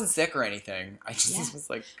 but I wasn't sick or anything. I just Yeah. was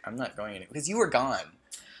like, I'm not going anywhere because you were gone.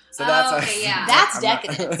 So Oh, that's okay, yeah. That's I'm not-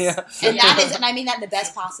 decadence. yeah. And that is, and I mean that in the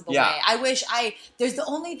best possible Yeah. way.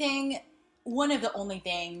 One of the only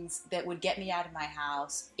things that would get me out of my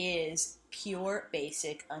house is pure,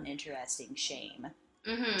 basic, uninteresting shame.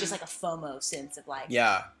 Mhm. Just like a FOMO sense of like,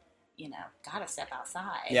 Yeah. gotta step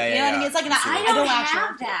outside. Yeah, you know yeah, what I mean? yeah. It's like an, I I I don't actually have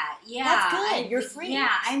want to. that. Yeah, That's good. You're free. Yeah,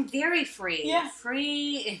 I'm very free. Yeah.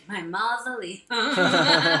 Free in my mausoleum.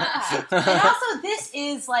 Yeah. And also, this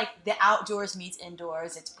is like the outdoors meets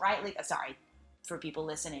indoors. It's brightly. Sorry for people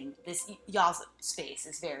listening. Y'all's space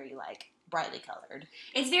is very like brightly colored.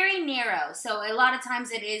 It's very narrow, so a lot of times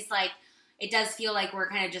it does feel like we're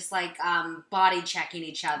kind of just like body checking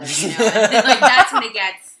each other. Like that's when it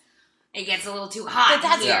gets a little too hot. But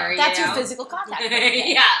that's here, that's you your know? physical contact.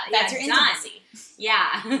 Yeah, That's yeah, your done. intimacy.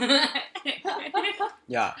 Yeah.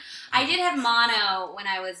 Yeah. I did have mono when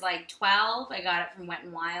I was like 12. I got it from Wet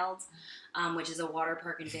n Wild, which is a water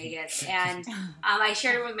park in Vegas. And I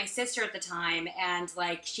shared it with my sister at the time. And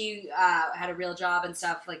like she had a real job and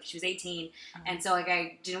stuff. Like she was 18. And so like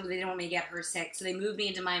they didn't want me to get her sick. So they moved me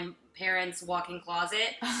into my parents' walk-in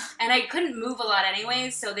closet. And I couldn't move a lot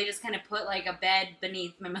anyways. So they just kind of put like a bed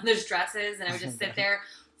beneath my mother's dresses. And I would just sit there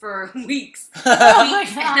for weeks. Oh my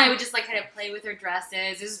And God. I would just like kind of play with her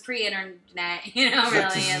dresses. This was pre-internet,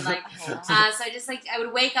 really, and like so I just like I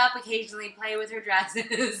would wake up occasionally, play with her dresses,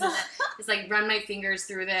 and then just like run my fingers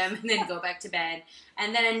through them, and then go back to bed.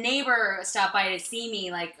 And then a neighbor stopped by to see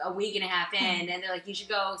me like a week and a half in, and they're like, "You should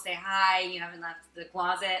go say hi. You haven't left the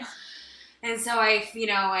closet." And so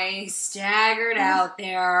I staggered out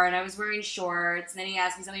there, and I was wearing shorts. And then he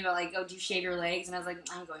asked me something about like, "Oh, do you shave your legs?" And I was like,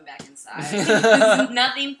 "I'm going back inside. There's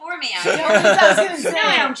nothing for me out Yeah, that's what I was gonna here." say. No,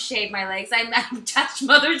 I don't shave my legs. I touch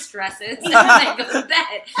mother's dresses, and then I go to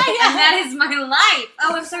bed. And that is my life.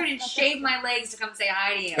 Oh, I'm sorry to shave my legs to come say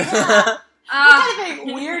hi to you. Yeah. What kind of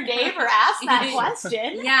a weird neighbor asked that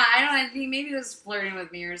question? Yeah, I think maybe he was flirting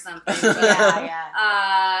with me or something. But,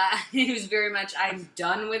 Yeah. it was very much, I'm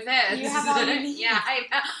done with this. You have all you need. Yeah,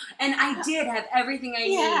 and I did have everything I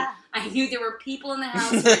Yeah. need. I knew there were people in the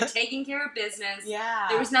house who were taking care of business. Yeah.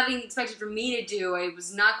 There was nothing expected from me to do. I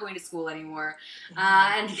was not going to school anymore.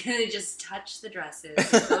 And gonna just touch the dresses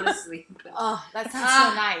and go to sleep. Oh, that sounds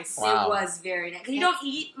so nice. Wow. It was very nice. Because you don't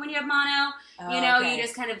eat when you have mono. Oh, You know, okay. you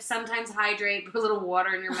just kind of sometimes hydrate, put a little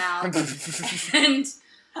water in your mouth. And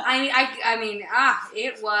I mean,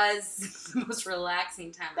 it was the most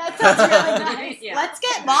relaxing time. That of sounds my really life. nice. Yeah. Let's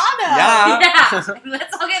get mono. Yeah. Yeah,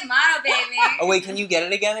 let's all get mono, baby. Oh wait, can you get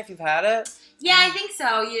it again if you've had it? Yeah, I think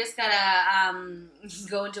so. You just gotta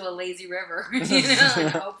go into a lazy river, and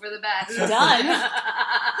hope for the best. Done.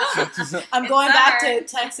 I'm It's going back summer. to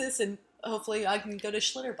Texas, and hopefully I can go to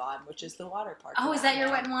Schlitterbahn, which is the water park. Oh, is around that your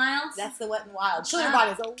there. Wet and Wild? That's the Wet and Wild.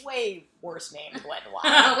 Schlitterbahn is a way worse name than Wet and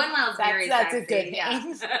Wild. Wet and Wild's very That's a sexy. good Yeah.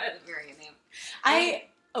 name. Very good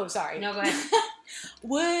name. Sorry. No, go ahead.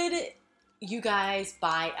 Would you guys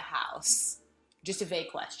buy a house? Just a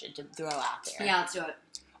vague question to throw out there. Yeah, let's do it.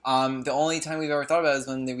 The only time we've ever thought about it is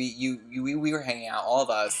when we were hanging out, all of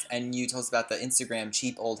us, and you told us about the Instagram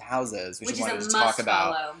cheap old houses, which Which we is a wanted must to talk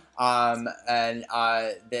about. follow. And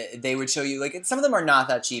they would show you, like, some of them are not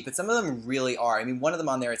that cheap, but some of them really are. I mean, one of them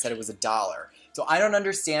on there, it said it was $1. So I don't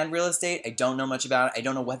understand real estate. I don't know much about it. I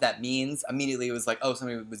don't know what that means. Immediately it was like, oh,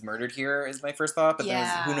 somebody was murdered here is my first thought, but then it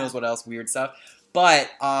was, who knows what else, weird stuff. But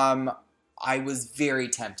I was very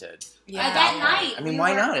tempted. Yeah. That night, I mean,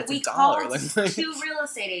 why not? It's we $1. called Like- 2 real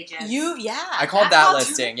estate agents. I called that called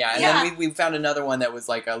listing, yeah. And Yeah. then we found another one that was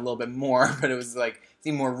like a little bit more, but it was like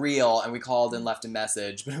seemed more real, and we called and left a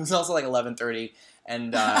message. But it was also like 11:30,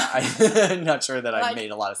 and I'm not sure that I Like, made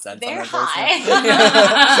a lot of sense. they're on high.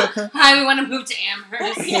 that Hi, we want to move to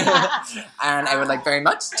Amherst. Yeah. And I would like very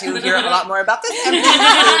much to hear a lot more about this. And please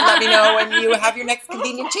let me know when you have your next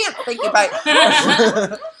convenient chance. Thank you. Bye.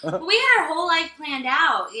 We had our whole life planned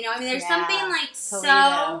out. I mean, there's Yeah. something like so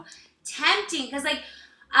Toledo. tempting because like.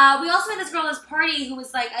 We also had this girl at this party who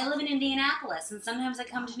was like, I live in Indianapolis, and sometimes I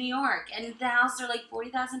come to New York, and the houses are like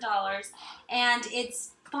 $40,000, and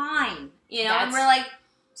it's fine, and That's we're like,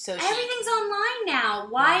 So everything's online now.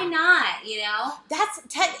 Why not?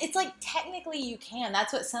 it's like technically you can.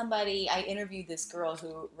 That's what I interviewed this girl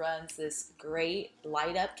who runs this great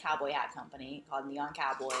light up cowboy hat company called Neon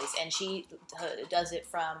Cowboys, and she does it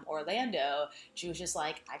from Orlando. She was just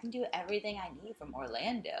like, I can do everything I need from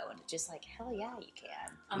Orlando, and it's just like, hell yeah, you can.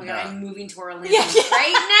 Oh my Yeah. god, I'm moving to Orlando Yeah.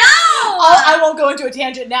 right now. I won't go into a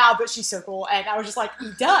tangent now, but she's so cool, and I was just like,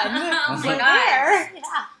 done. Oh my We're God. there. Yeah.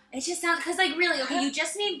 It just sounds because like really you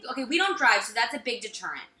just need we don't drive, so that's a big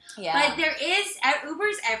deterrent. Yeah. But there is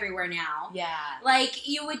Uber's everywhere now. Yeah. Like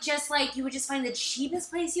you would just find the cheapest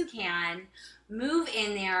place you can, move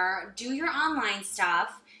in there, do your online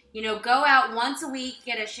stuff. Go out once a week,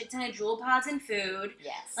 get a shit ton of Jewel Pods and food.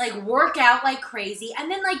 Yes. Like work out like crazy,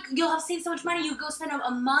 and then like you'll have saved so much money. You go spend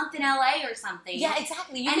a month in LA or something. yeah,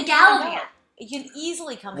 exactly. You And can come and Gallivant. go. You can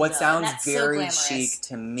easily come and What go, and sounds that's so very glamorous. chic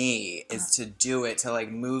to me is to do it, to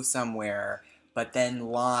like move somewhere, but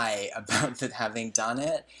then lie about having done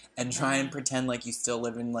it and try and pretend like you still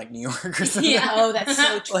live in like New York or something. Yeah. Oh, that's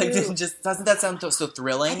so true. Like, just doesn't that sound so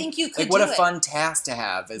thrilling? I think you could like, what do a it. fun task to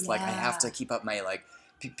have is like I have Yeah. to keep up my like.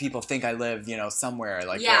 People think I live, somewhere,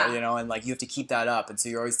 like, Yeah. and like you have to keep that up, and so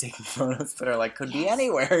you're always taking photos that are like could be Yes.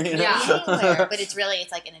 anywhere, Yeah. Anywhere, but it's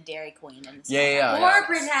like in a Dairy Queen. And Yeah. Or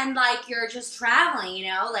pretend like you're just traveling,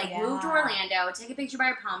 like move to Yeah. Orlando, take a picture by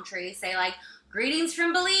a palm tree, say like, greetings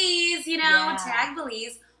from Belize, Yeah. tag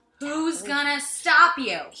Belize. Who's gonna stop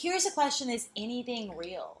you? Here's a question: is anything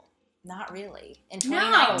real? Not really. In No.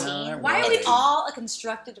 2019, No, Why are it's we- all a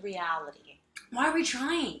constructed reality. Why are we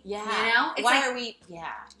trying? Yeah. It's Why like, are we? Yeah.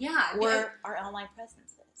 yeah. We're our online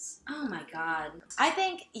presences. Oh my god. I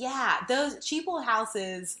think, those cheap old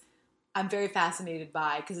houses I'm very fascinated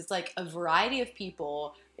by because it's like a variety of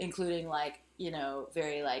people, including like,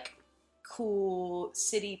 very like cool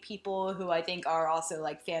city people who I think are also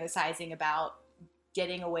like fantasizing about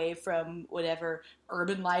getting away from whatever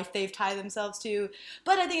urban life they've tied themselves to.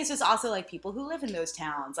 But I think it's just also like people who live in those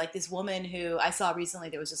towns. Like this woman who I saw recently,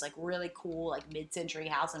 there was this like really cool like mid-century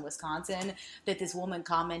house in Wisconsin that this woman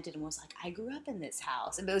commented and was like, I grew up in this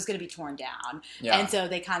house, and it was going to be torn down. Yeah. And so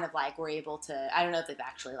they kind of like were able to, I don't know if they've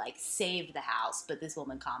actually like saved the house, but this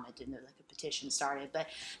woman commented and there's like a petition started. But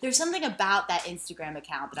there's something about that Instagram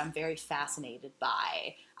account that I'm very fascinated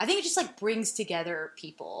by. I think it just like brings together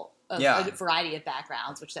people of a variety of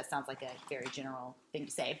backgrounds, which that sounds like a very general thing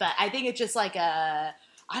to say. But I think it's just like I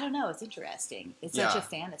don't know, it's interesting. It's such a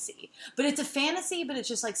fantasy. But it's a fantasy, but it's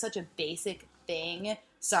just like such a basic thing.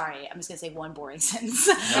 Sorry, I'm just gonna say one boring sentence.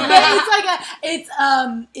 But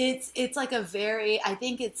it's like a very, I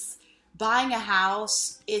think it's, buying a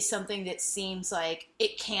house is something that seems like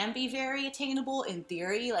it can be very attainable in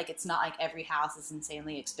theory. Like it's not like every house is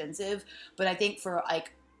insanely expensive, but I think for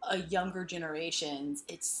like a younger generations,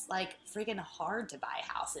 it's like freaking hard to buy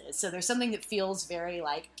houses. So there's something that feels very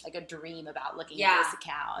like a dream about looking at this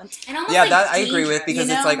account. And almost yeah, like that I agree with, because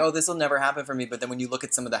you know? it's like, oh, this will never happen for me. But then when you look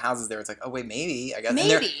at some of the houses there, it's like, oh wait, maybe I guess.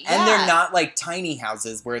 Maybe, and they're not like tiny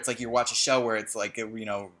houses where it's like you watch a show where it's like, you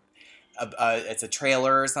know, it's a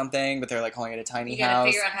trailer or something, but they're like calling it a tiny house.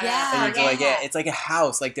 Figure out how And like, it's like a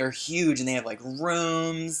house. Like they're huge and they have like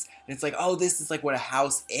rooms. And it's like, oh, this is like what a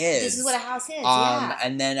house is. This is what a house is. Yeah.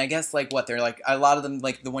 And then I guess like what they're like, a lot of them,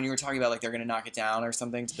 like the one you were talking about, like they're gonna knock it down or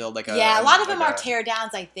something to build like a. Yeah, a lot of them are tear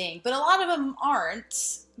downs, I think, but a lot of them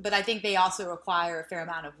aren't. But I think they also require a fair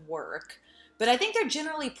amount of work. But I think they're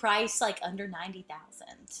generally priced like under $90,000.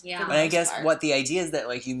 Yeah. And I guess what the idea is that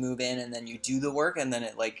like you move in and then you do the work and then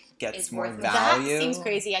it like gets It's more worth it. value. That seems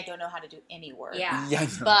crazy. I don't know how to do any work. Yeah. Yeah,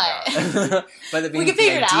 But- yeah. But We can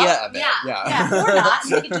figure it idea out. of it. Yeah. Yeah, or not.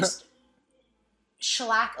 You can just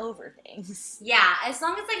shellac over things. Yeah, as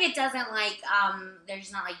long as like it doesn't like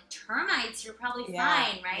there's not like termites, you're probably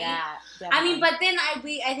fine, right? Yeah. I mean, definitely. but then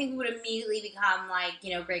I think we would immediately become like,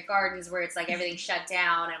 you know, Great Gardens where it's like everything's shut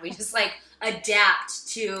down and we just like adapt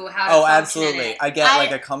to how to Oh, function in absolutely. it. I get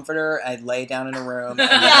like a comforter. I'd lay down in a room, and then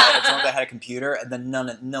as long as I had a computer, and then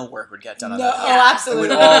no work would get done on No, that. oh, Yeah. It absolutely.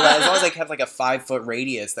 would all, as long as I kept like a 5-foot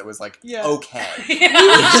radius that was like okay.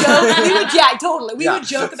 Totally. We Yeah. would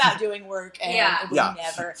joke about doing work, and Yeah. we Yeah.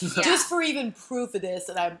 never. Yeah. Just for even proof of this,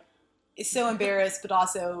 and I'm so embarrassed, but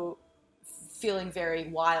also feeling very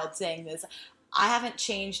wild saying this. I haven't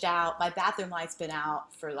changed out. My bathroom light's been out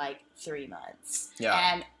for like 3 months.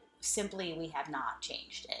 Yeah. And simply, we have not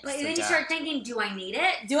changed it. But then you start thinking, do I need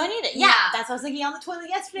it? Do I need it? Yeah. Yeah. That's what I was thinking on the toilet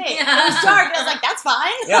yesterday. Yeah. It was dark, and I was like, that's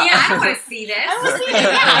fine. Yeah. I don't want to see this. I want to see it.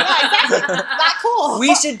 Yeah, exactly. Not cool.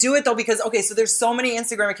 We should do it though, because okay, so there's so many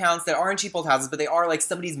Instagram accounts that aren't cheap old houses, but they are like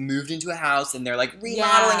somebody's moved into a house and they're like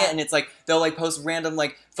remodeling Yeah. it, and it's like they'll like post random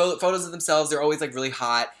like photos of themselves. They're always like really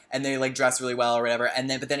hot and they like dress really well or whatever, and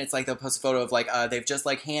then but then it's like they'll post a photo of like they've just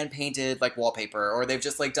like hand painted like wallpaper, or they've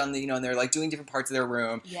just like done the, you know, and they're like doing different parts of their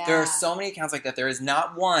room. Yeah. There are so many accounts like that. There is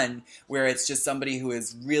not one where it's just somebody who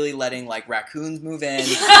is really letting like raccoons move in and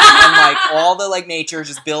like all the like nature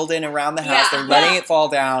just build in around the house. Yeah. They're letting it fall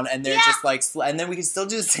down, and they're Yeah. just like, and then we can still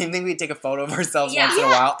do the same thing. We take a photo of ourselves Yeah. once in a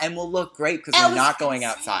while, and we'll look great because we're not going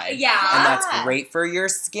outside. Yeah. And that's Yeah. great for your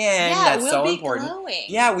skin. Yeah, That's we'll so be important. glowing.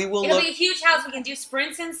 Yeah, we will It'll look. be a huge house. We can do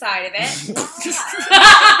sprints inside of it.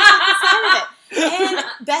 And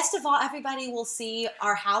best of all, everybody will see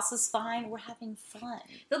our house is fine. We're having fun.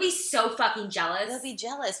 They'll be so fucking jealous. They'll be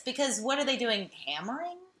jealous because what are they doing?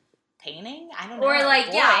 Hammering? Painting? I don't know. Or like,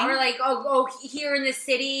 yeah, Boring. or like, oh, here in the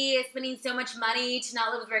city, spending so much money to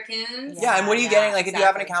not live with raccoons. Yeah, and what are you Yeah, getting? Like, if you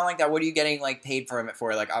have an exactly. account like that, what are you getting like paid from it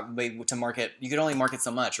for? Like, to market, you could only market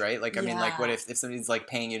so much, right? Like, I mean, like, what if somebody's like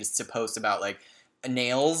paying you just to post about like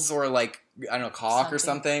nails or like I don't know, caulk or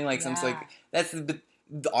something? Like, some like that's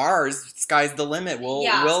ours. Sky's the limit. We'll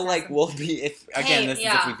be if again this is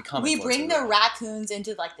if we become. We bring influencers. the raccoons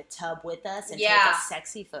into like the tub with us and take Yeah. a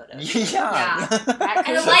sexy photo. Yeah.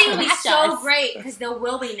 And the light will be so great because there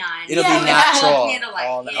will be none. It'll Yeah, be yeah. natural. Candlelight,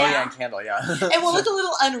 Oh yeah, and candle, yeah. It will look a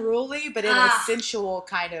little unruly, but in a Ah. sensual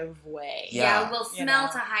kind of way. Yeah. Yeah, we'll You smell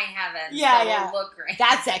know. to high heaven. Yeah, so yeah. We'll look great.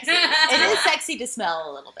 That's sexy. It is sexy to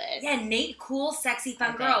smell a little bit. Yeah, Nate, cool, sexy, fun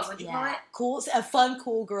I think. girls. What'd you call Yeah. it? Cool, fun,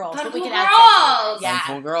 cool girls. Fun, But we cool can add sexy girls! in it. Yeah.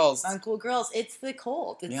 Fun, cool girls. Fun, cool girls. It's the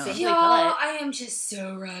cult. It's Yeah. simply Yo, put. I am just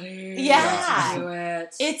so ready. Yeah. To do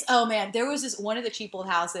it. It's, oh man, there was this, one of the cheap old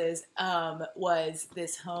houses was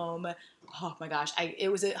this home. Oh my gosh.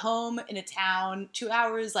 It was a home in a town 2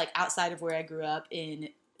 hours like outside of where I grew up in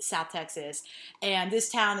South Texas. And this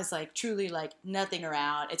town is like truly like nothing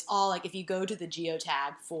around. It's all like if you go to the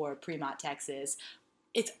geotag for Fremont, Texas,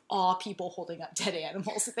 it's all people holding up dead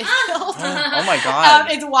animals that they killed. Oh my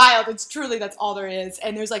God. It's wild. It's truly, that's all there is.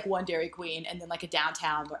 And there's like one Dairy Queen and then like a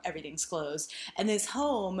downtown where everything's closed. And this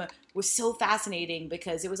home was so fascinating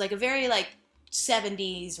because it was like a very like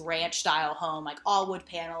 70s ranch style home, like all wood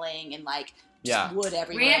paneling and like just wood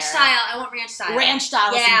everywhere. Ranch style. I want ranch style. Ranch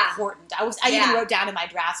style is important. I even Yeah. wrote down in my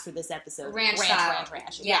drafts for this episode. Ranch style.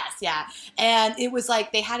 Ranch. Yeah. Yes, yeah. And it was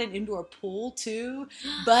like they had an indoor pool too,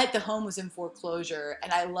 but the home was in foreclosure.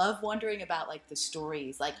 And I love wondering about like the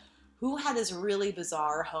stories, like who had this really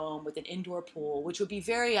bizarre home with an indoor pool, which would be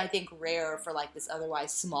very, I think, rare for like this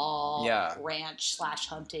otherwise small ranch /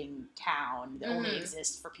 hunting town that only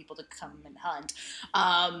exists for people to come and hunt.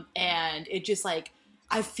 And it just like,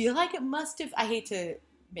 I feel like it must have, I hate to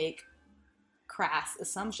make crass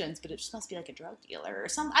assumptions, but it just must be like a drug dealer or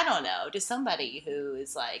I don't know, just somebody who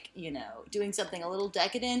is like, you know, doing something a little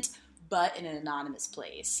decadent, but in an anonymous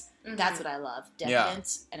place. That's what I love.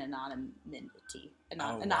 Decadence and anonymity.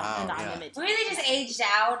 Anonymity. Maybe they just aged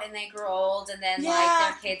out and they grew old and then like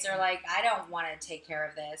their kids are like, I don't want to take care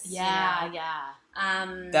of this. Yeah, you know?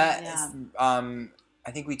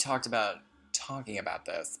 I think we talking about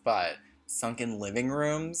this, but sunken living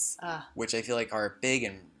rooms, which I feel like are big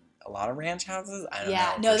in a lot of ranch houses. I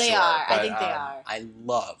don't know. No, they are. But, I think they are. I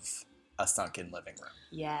love a sunken living room.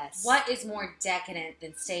 Yes. What is more decadent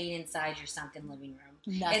than staying inside your sunken living room?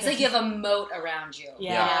 Nothing. It's like you have a moat around you.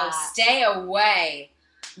 Yeah. You know, stay away.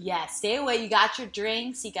 Yeah, stay away. You got your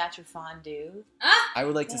drinks. You got your fondue. I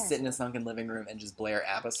would like to sit in a sunken living room and just blare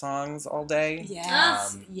ABBA songs all day.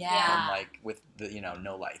 Yes. And like with the,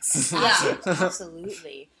 no lights. Yeah.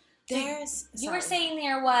 Absolutely. You were saying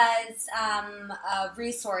there was a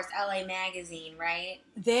resource, LA Magazine, right?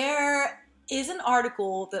 There is an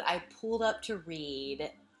article that I pulled up to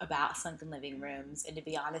read about sunken living rooms, and to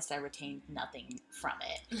be honest, I retained nothing from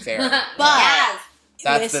it. Fair. But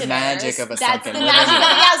that's the magic of a sunken living room.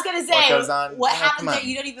 I was going to say, what goes on? What happens there?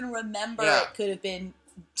 You don't even remember. It could have been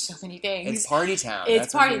so many things. It's party town.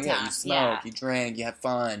 It's party town. You smoke, you drink, you have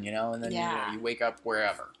fun, and then you wake up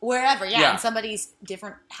wherever. In somebody's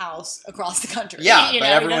different house across the country. Yeah, but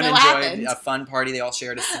everyone enjoyed happened. a fun party. They all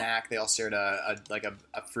shared a snack. They all shared a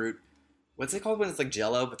fruit. What's it called when it's like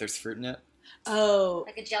Jell-O, but there's fruit in it? Oh,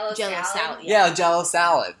 like a Jell-O salad. Yeah, Jell-O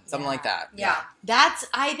salad, something like that. Yeah, that's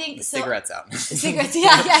I think the cigarettes out. Cigarettes,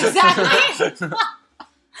 yeah, exactly.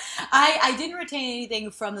 I didn't retain anything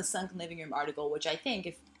from the Sunken Living Room article, which I think,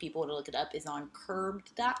 if people want to look it up, is on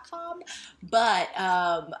curbed.com. But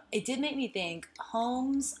it did make me think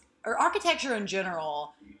homes, or architecture in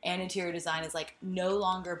general, and interior design is like no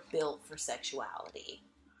longer built for sexuality.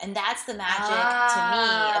 And that's the magic to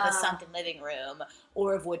me of a sunken living room,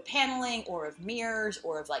 or of wood paneling, or of mirrors,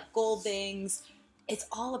 or of like gold things. It's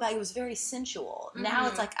all about, it was very sensual. Mm-hmm. Now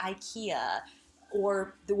it's like IKEA,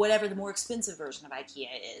 or whatever the more expensive version of IKEA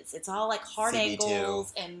is. It's all like hard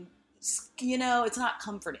angles and, it's not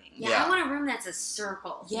comforting. Yeah, I want a room that's a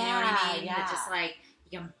circle. You know what I mean? That's just like,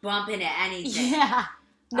 you can bump into anything. Yeah.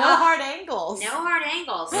 No hard angles. No hard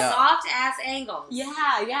angles. Yeah. Soft ass angles. Yeah.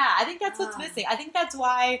 I think that's what's missing. I think that's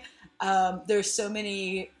why there's so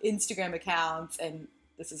many Instagram accounts, and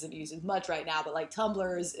this isn't used as much right now, but like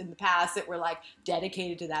Tumblrs in the past that were like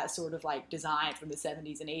dedicated to that sort of like design from the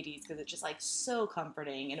 70s and 80s, because it's just like so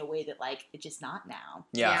comforting in a way that like it's just not now.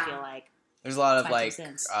 Yeah. I feel like there's a lot of like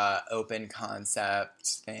open concept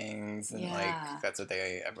things, and like that's what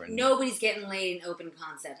everyone. Nobody's getting laid in open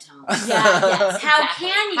concept homes. Yes, How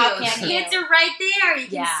can you? Kids are right there. You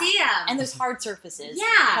can see them. And there's hard surfaces.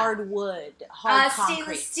 Yeah. Hard wood. Hard concrete.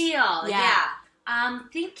 Stainless steel. Yeah.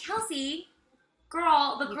 Think Kelsey,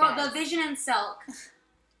 the Vision in Silk.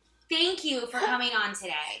 Thank you for coming on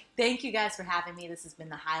today. Thank you guys for having me. This has been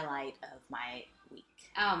the highlight of my week.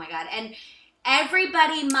 Oh my God. And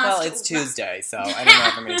everybody must. Well, it's Tuesday, so I don't know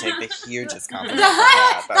if I'm going to take the hugest compliment. The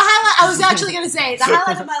highlight. I was actually going to say the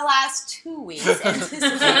highlight of my last 2 weeks.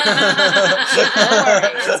 Anticipate.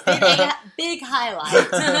 Big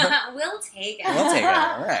highlight. We'll take it. We'll take it.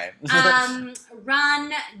 All right.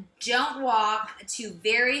 Run, don't walk to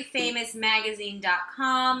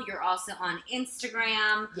veryfamousmagazine.com. You're also on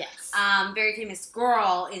Instagram. Yes. Very Famous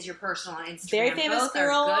Girl is your personal on Instagram. Very Famous Both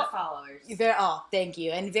Girl. Are good followers. Thank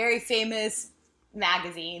you. And Very Famous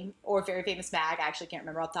Magazine, or Very Famous Mag, I actually can't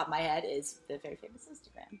remember off the top of my head, is the Very Famous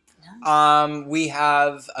Instagram. We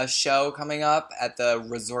have a show coming up at the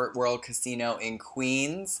Resort World Casino in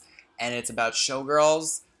Queens, and it's about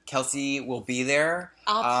showgirls. Kelsey will be there.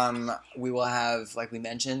 We will have, like we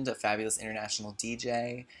mentioned, a fabulous international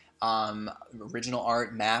DJ. original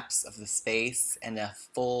art, maps of the space, and a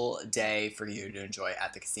full day for you to enjoy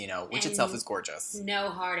at the casino, which And itself is gorgeous. No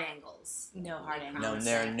hard angles. No hard angles. No,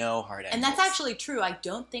 there are no hard angles. And that's actually true. I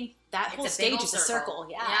don't think that It's whole a big stage old is a circle. circle.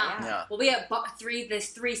 Yeah. Yeah. Well, we have this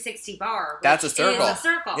 360 bar. That's a which circle. Is a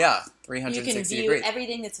circle. Yeah, You 360 can view degrees.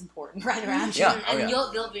 everything that's important right around you. Yeah. And Oh,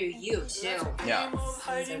 yeah. they'll view you too. Yeah.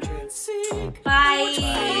 Bye.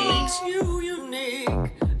 Makes you unique.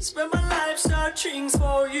 Spent my life searching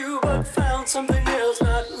for you, but found something else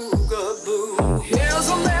not who